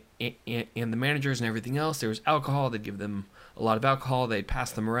the managers and everything else. There was alcohol. They'd give them a lot of alcohol. They'd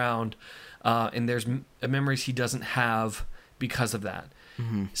pass them around, and there's memories he doesn't have because of that.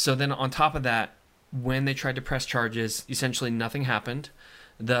 So then on top of that, when they tried to press charges, essentially nothing happened.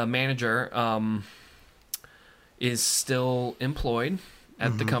 The manager is still employed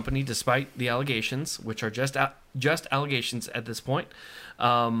at the company despite the allegations, which are just allegations at this point.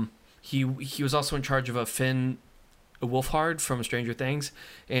 He was also in charge of Finn Wolfhard from Stranger Things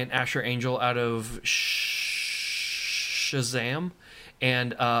and Asher Angel out of Shazam.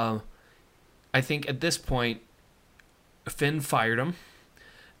 And I think at this point, Finn fired him.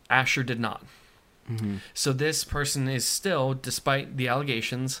 Asher did not. So this person is still, despite the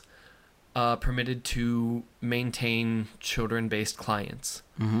allegations, permitted to maintain children-based clients.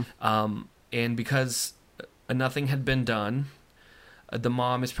 And because nothing had been done, the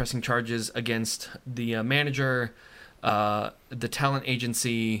mom is pressing charges against the manager, the talent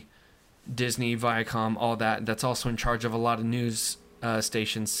agency, Disney, Viacom, all that. That's also in charge of a lot of news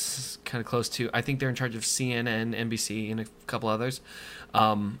stations, kind of close to. I think they're in charge of CNN, NBC, and a couple others,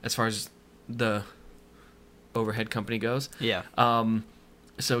 as far as the overhead company goes.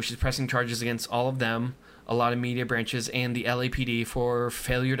 So she's pressing charges against all of them, a lot of media branches, and the LAPD for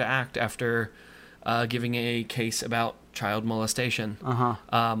failure to act after giving a case about child molestation.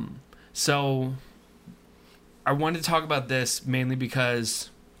 So I wanted to talk about this mainly because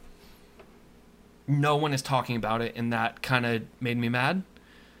no one is talking about it, and that kind of made me mad.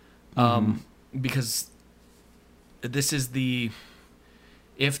 Because this is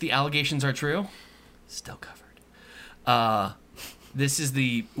if the allegations are true, still covered. This is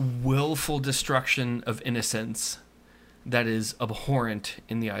the willful destruction of innocence that is abhorrent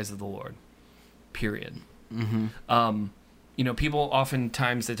in the eyes of the Lord. Period. People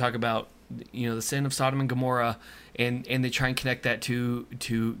oftentimes they talk about the sin of Sodom and Gomorrah, and they try and connect that to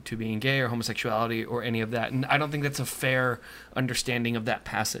being gay or homosexuality or any of that. And I don't think that's a fair understanding of that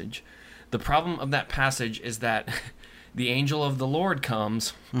passage. The problem of that passage is that the angel of the Lord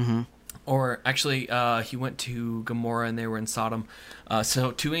comes, or actually he went to Gomorrah and they were in Sodom.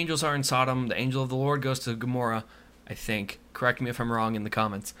 So 2 angels are in Sodom. The angel of the Lord goes to Gomorrah, I think. Correct me if I'm wrong in the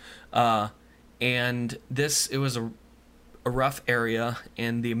comments. And it was a rough area,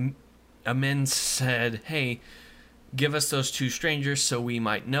 and the amens said, hey, give us those 2 strangers so we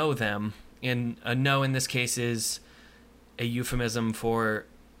might know them. And a no in this case is a euphemism for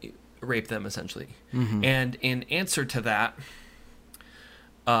rape them, essentially. And in answer to that,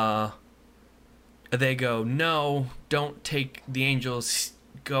 they go, no, don't take the angels,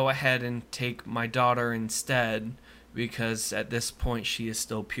 go ahead and take my daughter instead, because at this point she is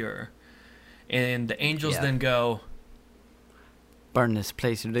still pure. And the angels then go, burn this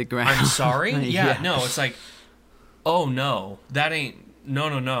place to the ground. I'm sorry? Yeah, no, it's like, oh no, that ain't,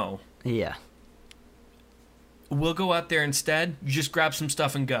 no. Yeah. We'll go out there instead, you just grab some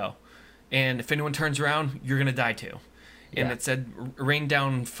stuff and go. And if anyone turns around, you're going to die too. And it said, rain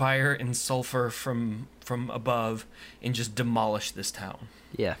down fire and sulfur from above and just demolish this town.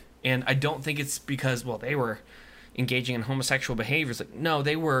 Yeah. And I don't think it's because, they were engaging in homosexual behaviors. Like, no,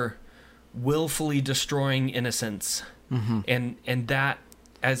 they were willfully destroying innocence. And that,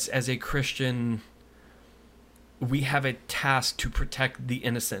 as a Christian, we have a task to protect the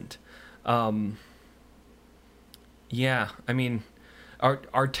innocent. Yeah, I mean,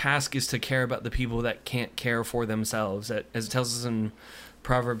 our task is to care about the people that can't care for themselves. As it tells us in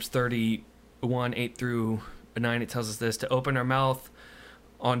Proverbs 31, 8 through 9, it tells us this: to open our mouth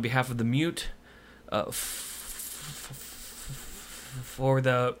on behalf of the mute, for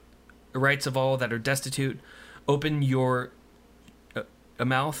the rights of all that are destitute. Open your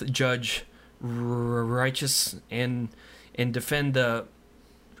mouth, judge righteous, and defend the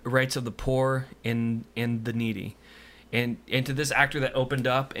rights of the poor and the needy. And to this actor that opened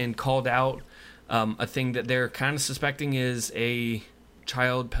up and called out a thing that they're kind of suspecting is a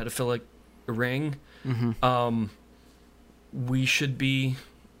child pedophilic ring, we should be,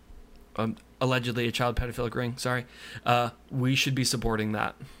 allegedly a child pedophilic ring, sorry, we should be supporting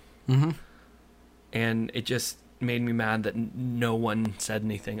that. And it just made me mad that no one said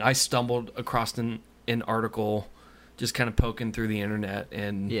anything. I stumbled across an article just kind of poking through the internet,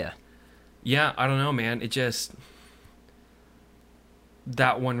 and yeah, I don't know, man. It just...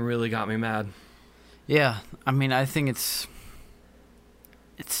 that one really got me mad. Yeah, I mean, I think it's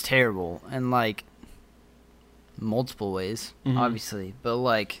terrible, and like multiple ways, obviously, but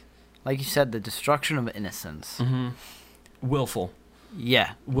like you said, the destruction of innocence, willful.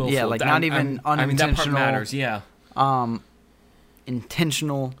 Yeah, willful. Yeah, like not even unintentional. I mean, that part matters. Yeah.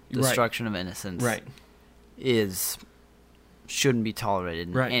 Intentional destruction of innocence, shouldn't be tolerated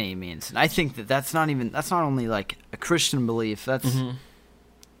in any means. And I think that's not only like a Christian belief. That's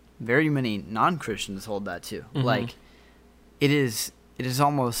very many non-Christians hold that too. Like it is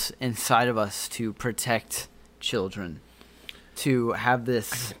almost inside of us to protect children, to have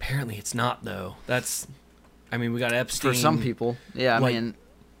this. I mean, apparently it's not, though. We got Epstein. For some people. Yeah, like, I mean,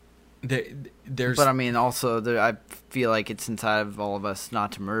 there's... But I mean, also, I feel like it's inside of all of us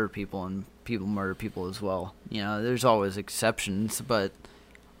not to murder people, and people murder people as well. You know, there's always exceptions, but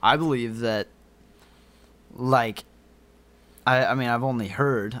I believe that, like, I mean, I've only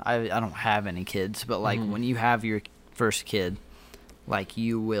heard, I don't have any kids, but, like, when you have your first kid, like,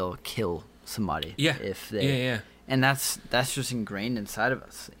 you will kill somebody. Yeah. If they... Yeah. And that's just ingrained inside of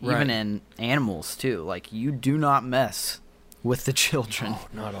us. Even in animals, too. Like, you do not mess with the children. Oh,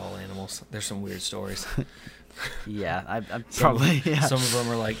 not all animals. There's some weird stories. Yeah, I probably... Some of them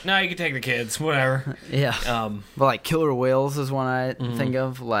are like, no, you can take the kids, whatever. Yeah. But, like, killer whales is one I think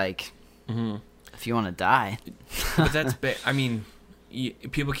of. Like, if you want to die. But that's... I mean,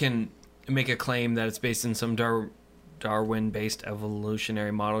 people can make a claim that it's based in some Darwin-based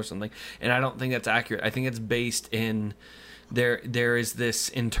evolutionary model or something, and I don't think that's accurate. I think it's based in... There is this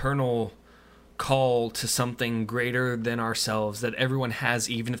internal call to something greater than ourselves that everyone has,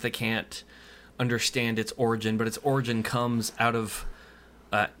 even if they can't understand its origin, but its origin comes out of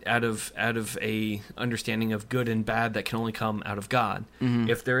a understanding of good and bad that can only come out of God.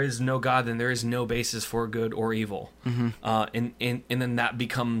 If there is no God, then there is no basis for good or evil, and then that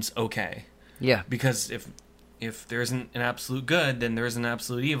becomes okay. Yeah, because if there isn't an absolute good, then there is an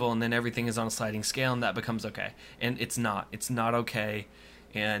absolute evil, and then everything is on a sliding scale, and that becomes okay. And it's not okay.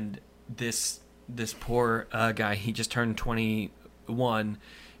 And this poor guy, he just turned 21.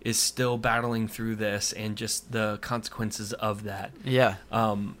 is still battling through this and just the consequences of that. Yeah.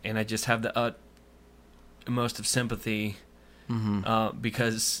 And I just have the most of sympathy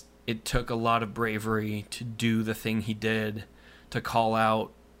because it took a lot of bravery to do the thing he did, to call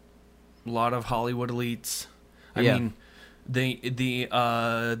out a lot of Hollywood elites. I mean,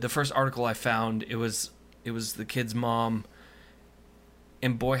 the first article I found, it was the kid's mom,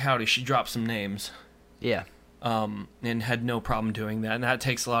 and boy howdy, she dropped some names. Yeah. And had no problem doing that, and that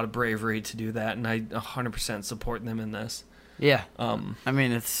takes a lot of bravery to do that, and I 100% support them in this. Yeah. I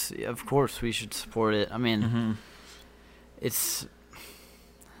mean, it's, of course we should support it. I mean, it's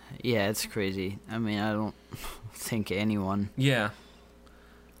crazy. I mean, I don't think anyone. Yeah.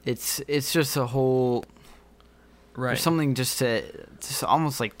 It's just a whole. Right. There's something just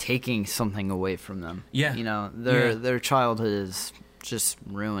almost like taking something away from them. Yeah. You know, their childhood is just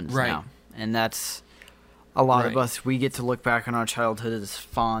ruined now, and that's. A lot of us, we get to look back on our childhood as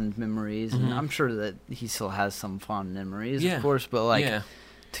fond memories, and I'm sure that he still has some fond memories, of course, but like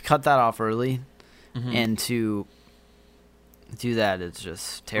to cut that off early and to do that is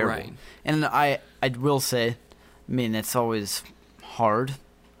just terrible. Right. And I will say, I mean, it's always hard,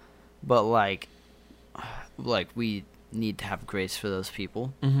 but like we need to have grace for those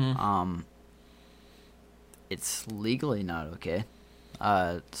people. It's legally not okay.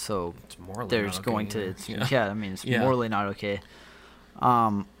 So it's morally there's not going okay, to I mean it's morally not okay.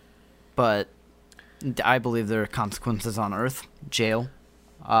 But I believe there are consequences on earth, jail,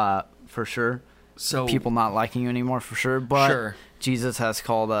 for sure. So people not liking you anymore for sure. But Jesus has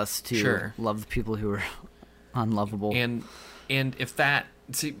called us to love the people who are unlovable. And if that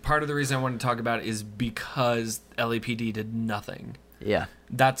part of the reason I wanted to talk about it is because LAPD did nothing. Yeah,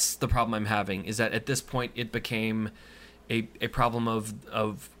 that's the problem I'm having. Is that at this point it became a problem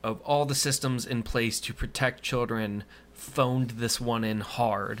of all the systems in place to protect children phoned this one in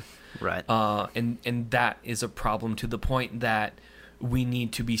hard. Right. And that is a problem to the point that we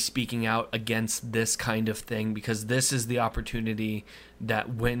need to be speaking out against this kind of thing, because this is the opportunity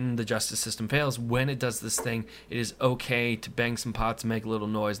that when the justice system fails, when it does this thing, it is okay to bang some pots and make a little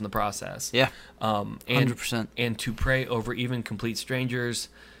noise in the process. Yeah. 100%. And to pray over even complete strangers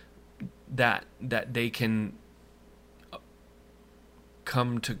that they can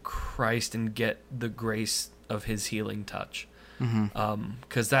come to Christ and get the grace of his healing touch.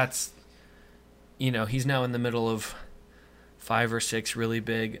 Because that's, he's now in the middle of 5 or 6 really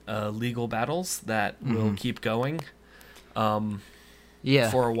big legal battles that will keep going for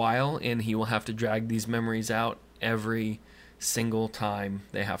a while, and he will have to drag these memories out every single time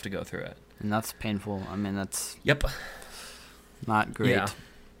they have to go through it. And that's painful. I mean, that's not great. Yeah.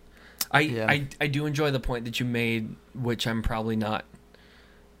 I do enjoy the point that you made, which I'm probably not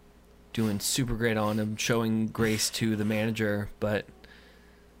doing super great on, of showing grace to the manager, but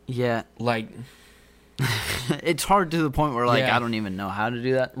it's hard to the point where I don't even know how to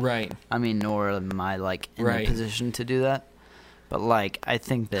do that. Right. I mean, nor am I in the position to do that. But I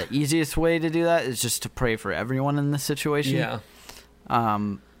think the easiest way to do that is just to pray for everyone in this situation. Yeah.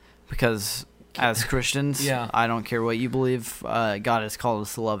 Because as Christians, I don't care what you believe, God has called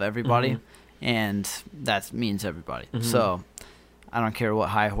us to love everybody, and that means everybody. So I don't care what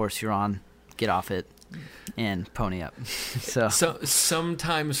high horse you're on, get off it and pony up. So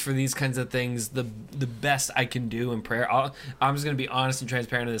sometimes for these kinds of things, the best I can do in prayer, I'm just going to be honest and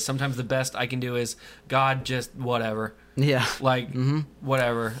transparent to this. Sometimes the best I can do is, God, just whatever. Yeah.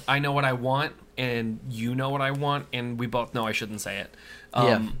 Whatever. I know what I want, and you know what I want, and we both know I shouldn't say it.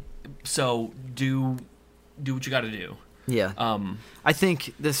 So do what you got to do. Yeah. I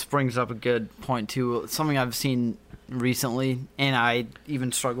think this brings up a good point too. Something I've seen recently, and I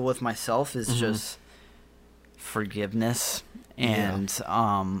even struggle with myself, is just forgiveness. And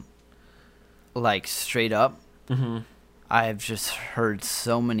straight up, I've just heard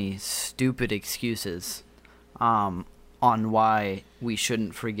so many stupid excuses on why we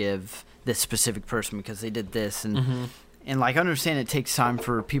shouldn't forgive this specific person because they did this, and I understand it takes time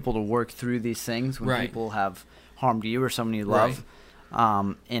for people to work through these things when people have harmed you or someone you love,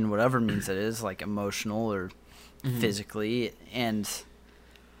 in whatever means it is, emotional or physically. And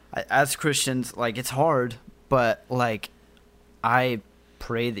as Christians, it's hard, but I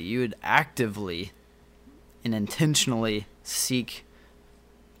pray that you would actively and intentionally seek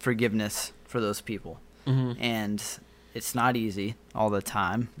forgiveness for those people. And it's not easy all the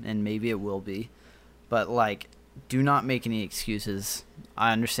time, and maybe it will be, but do not make any excuses.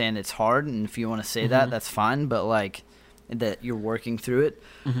 I understand it's hard, and if you want to say that, that's fine, but that you're working through it.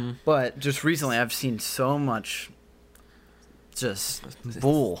 But just recently I've seen so much just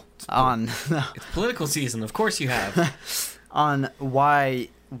bull on it's political season, of course you have. on why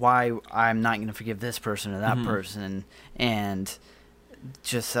I'm not going to forgive this person or that person, and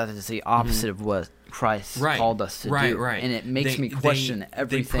just that is the opposite of what Christ called us to do. Right. And it makes me question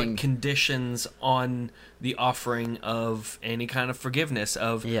everything. They put conditions on the offering of any kind of forgiveness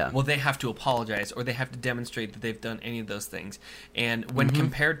well, they have to apologize or they have to demonstrate that they've done any of those things. And when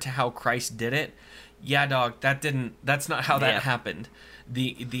compared to how Christ did it, that's not how that happened.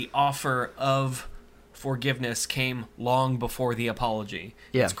 The offer of forgiveness came long before the apology.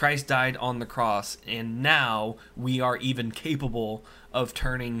 It's Christ died on the cross, and now we are even capable of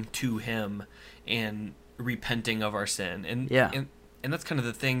turning to him and repenting of our sin. And that's kind of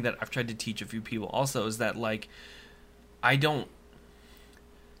the thing that I've tried to teach a few people also, is that like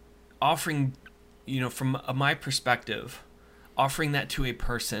offering, from my perspective, offering that to a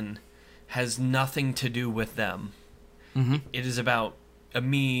person has nothing to do with them. It is about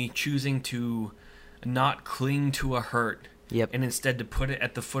me choosing to not cling to a hurt, and instead to put it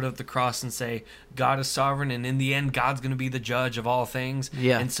at the foot of the cross and say, God is sovereign, and in the end, God's going to be the judge of all things.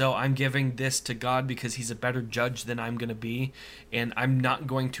 And so I'm giving this to God because he's a better judge than I'm going to be, and I'm not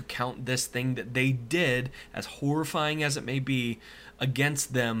going to count this thing that they did, as horrifying as it may be,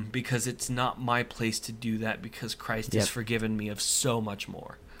 against them, because it's not my place to do that, because Christ has forgiven me of so much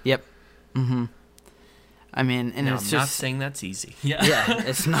more. I mean, and it's I'm just not saying that's easy.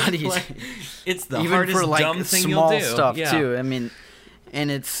 It's not easy. It's the even hardest for like dumb thing small you'll do. Stuff too. I mean,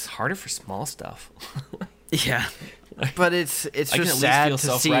 and it's harder for small stuff. But it's I just can at least sad feel to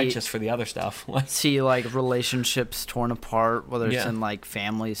self-righteous for the other stuff. see like relationships torn apart, whether it's in like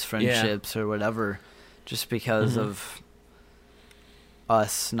families, friendships, or whatever, just because of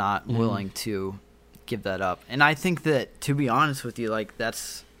us not willing to give that up. And I think that, to be honest with you, like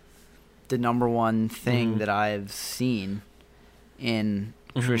that's the number one thing that I've seen in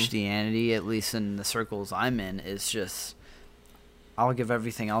Christianity, at least in the circles I'm in, is just I'll give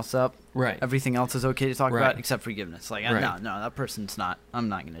everything else up. Everything else is okay to talk about except forgiveness. Like, no, that person's not. I'm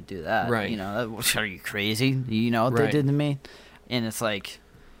not going to do that. Are you crazy? You know what they did to me? And it's like,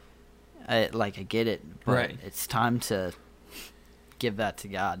 I get it, but it's time to give that to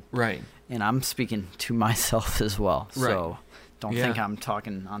God. And I'm speaking to myself as well. So don't think I'm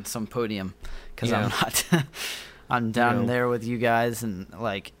talking on some podium, because I'm not. I'm down there with you guys, and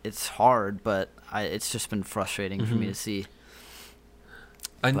like it's hard, but it's just been frustrating for me to see.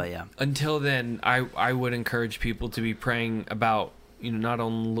 But until then, I would encourage people to be praying about not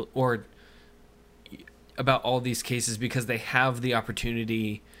only or about all these cases, because they have the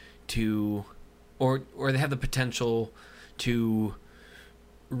opportunity to, or they have the potential to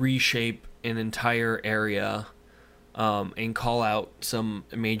reshape an entire area. And call out some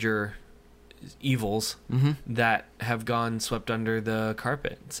major evils that have gone swept under the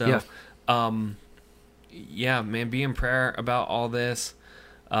carpet. So, man, be in prayer about all this.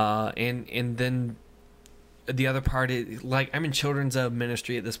 And then the other part is, like, I'm in children's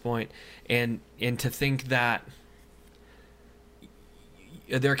ministry at this point, and to think that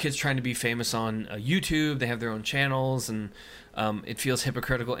there are kids trying to be famous on YouTube, they have their own channels, and it feels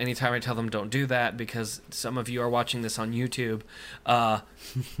hypocritical anytime I tell them don't do that, because some of you are watching this on YouTube.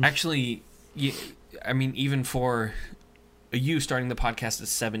 Actually, even for you starting the podcast at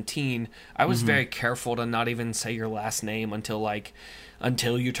 17, I was very careful to not even say your last name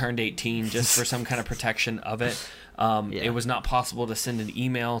until you turned 18, just for some kind of protection of it. It was not possible to send an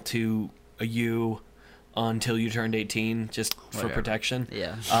email to you until you turned 18, just for protection.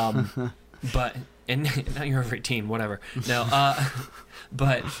 But and now you're over 18, whatever. No,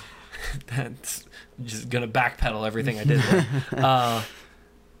 but that's just gonna backpedal everything I did there.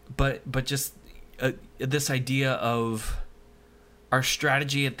 But just this idea of our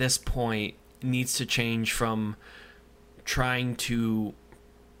strategy at this point needs to change from trying to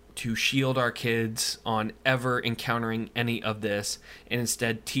shield our kids on ever encountering any of this, and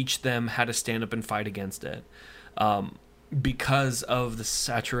instead teach them how to stand up and fight against it. Because of the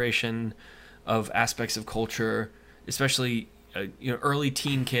saturation of aspects of culture, especially early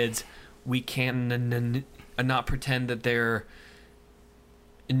teen kids, we can not pretend that they're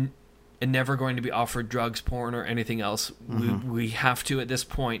never going to be offered drugs, porn, or anything else. We have to, at this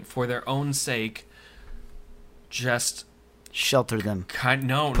point, for their own sake, just shelter them.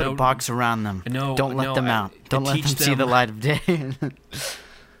 Put a box around them. Don't let them out. Don't let them see the light of day.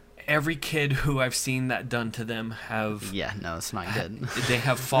 Every kid who I've seen that done to them have... Yeah, no, it's not good. They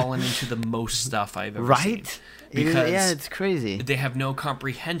have fallen into the most stuff I've ever seen. Because it's crazy. They have no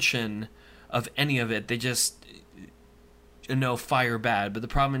comprehension of any of it. They just know fire bad. But the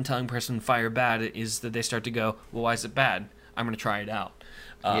problem in telling a person fire bad is that they start to go, well, why is it bad? I'm going to try it out.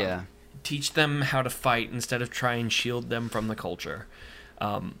 teach them how to fight instead of try and shield them from the culture.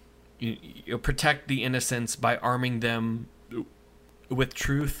 You protect the innocents by arming them with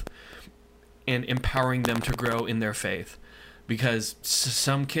truth and empowering them to grow in their faith, because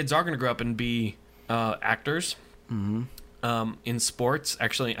some kids are going to grow up and be actors in sports.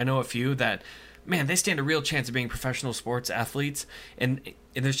 Actually, I know a few that, man, they stand a real chance of being professional sports athletes, and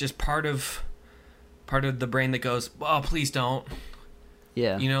there's just part of the brain that goes, "Oh, please don't."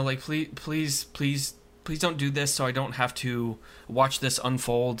 Yeah. You know, like please don't do this, so I don't have to watch this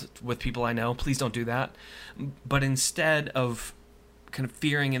unfold with people I know. Please don't do that. But instead of kind of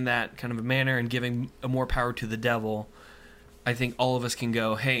fearing in that kind of a manner and giving more power to the devil, I think all of us can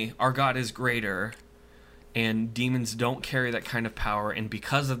go, hey, our God is greater, and demons don't carry that kind of power, and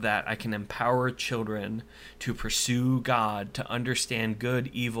because of that, I can empower children to pursue God, to understand good,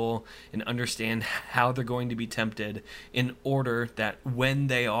 evil, and understand how they're going to be tempted, in order that when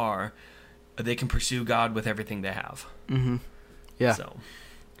they can pursue God with everything they have. Mm-hmm. Yeah. So,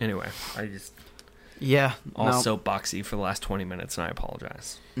 anyway, I just... Yeah. soapboxy for the last 20 minutes, and I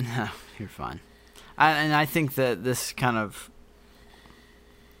apologize. No, you're fine. And I think that this kind of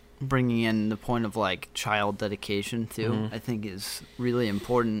bringing in the point of like child dedication too, I think is really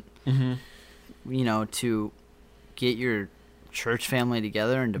important. You know, to get your church family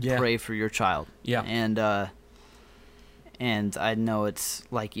together and to pray for your child. Yeah. And I know it's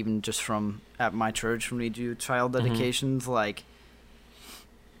like, even just from at my church when we do child dedications, like,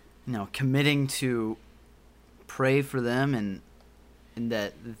 you know, committing to pray for them and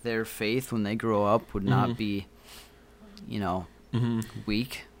that their faith when they grow up would not be, you know,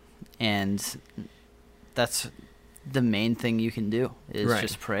 weak. And that's the main thing you can do is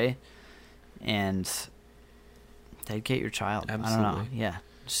just pray and dedicate your child. Absolutely. I don't know. Yeah.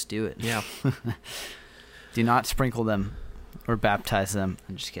 Just do it. Yeah. Do not sprinkle them or baptize them.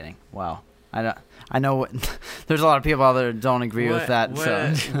 I'm just kidding. Wow. I know there's a lot of people out there that don't agree with that.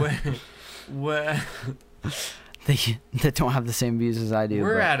 They don't have the same views as I do.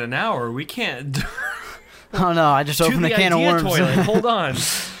 We're at an hour. We can't. Oh no! I just opened a can of worms. Toilet. Hold on.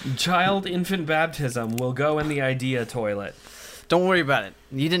 Child infant baptism will go in the idea toilet. Don't worry about it.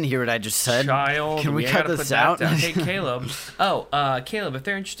 You didn't hear what I just said. Child. Can we cut this out? Hey, Caleb. Caleb, if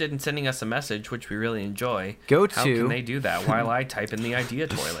they're interested in sending us a message, which we really enjoy, how can they do that while I type in the idea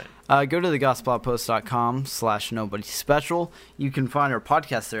toilet? Go to thegospelpost.com/nobodyspecial. You can find our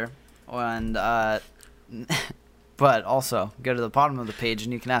podcast there, and but also go to the bottom of the page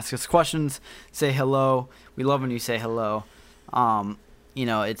and you can ask us questions, say hello. We love when you say hello. You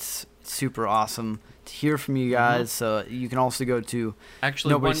know, it's super awesome to hear from you guys. So you can also go to...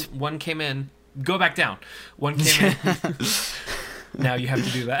 Actually, one came in. Go back down. One came in. Now you have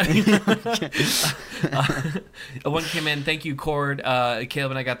to do that. One came in. Thank you, Cord.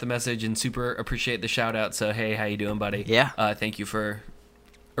 Caleb and I got the message and super appreciate the shout out. So, hey, how you doing, buddy? Yeah. Thank you for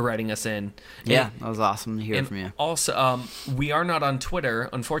writing us in. Yeah, that was awesome to hear from you. Also, we are not on Twitter,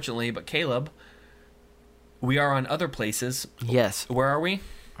 unfortunately, but Caleb, we are on other places. Yes. Where are we?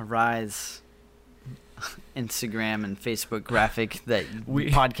 Arise, Instagram, and Facebook graphic that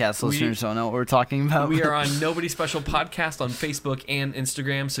podcast listeners don't know what we're talking about. We are on Nobody Special Podcast on Facebook and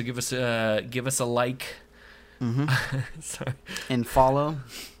Instagram, so give us a like. Sorry. And follow.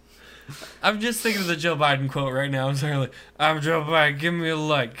 I'm just thinking of the Joe Biden quote right now. I'm sorry. Like, I'm Joe Biden. Give me a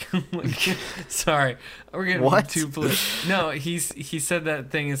like. Sorry, we're getting too political. No, he said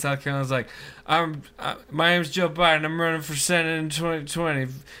that thing in South Carolina. I was like, my name's Joe Biden. I'm running for Senate in 2020.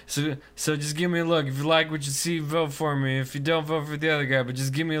 So just give me a look. If you like what you see, vote for me. If you don't, vote for the other guy. But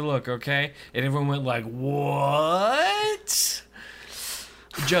just give me a look, okay? And everyone went like, what?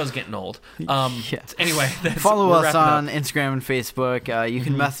 Joe's getting old. Anyway, follow us on Instagram and Facebook. You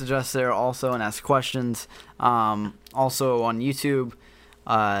can message us there also and ask questions. Also on YouTube,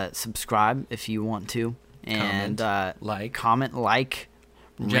 subscribe if you want to, and comment,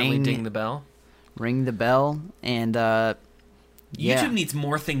 gently ding the bell, ring the bell, and YouTube needs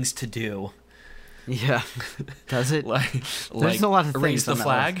more things to do. Yeah, does it? There's a lot of things. Raise the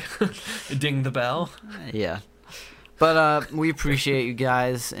flag, ding the bell. Yeah. But we appreciate you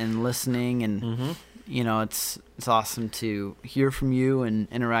guys and listening, and you know, it's awesome to hear from you and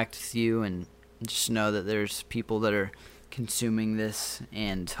interact with you, and just know that there's people that are consuming this,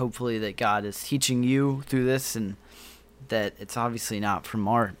 and hopefully that God is teaching you through this, and that it's obviously not from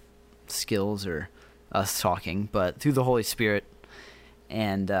our skills or us talking, but through the Holy Spirit,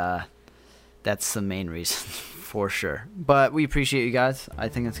 and that's the main reason for sure. But we appreciate you guys. I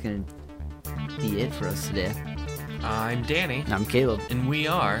think that's gonna be it for us today. I'm Danny. And I'm Caleb. And we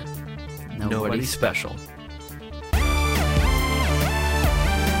are Nobody Special.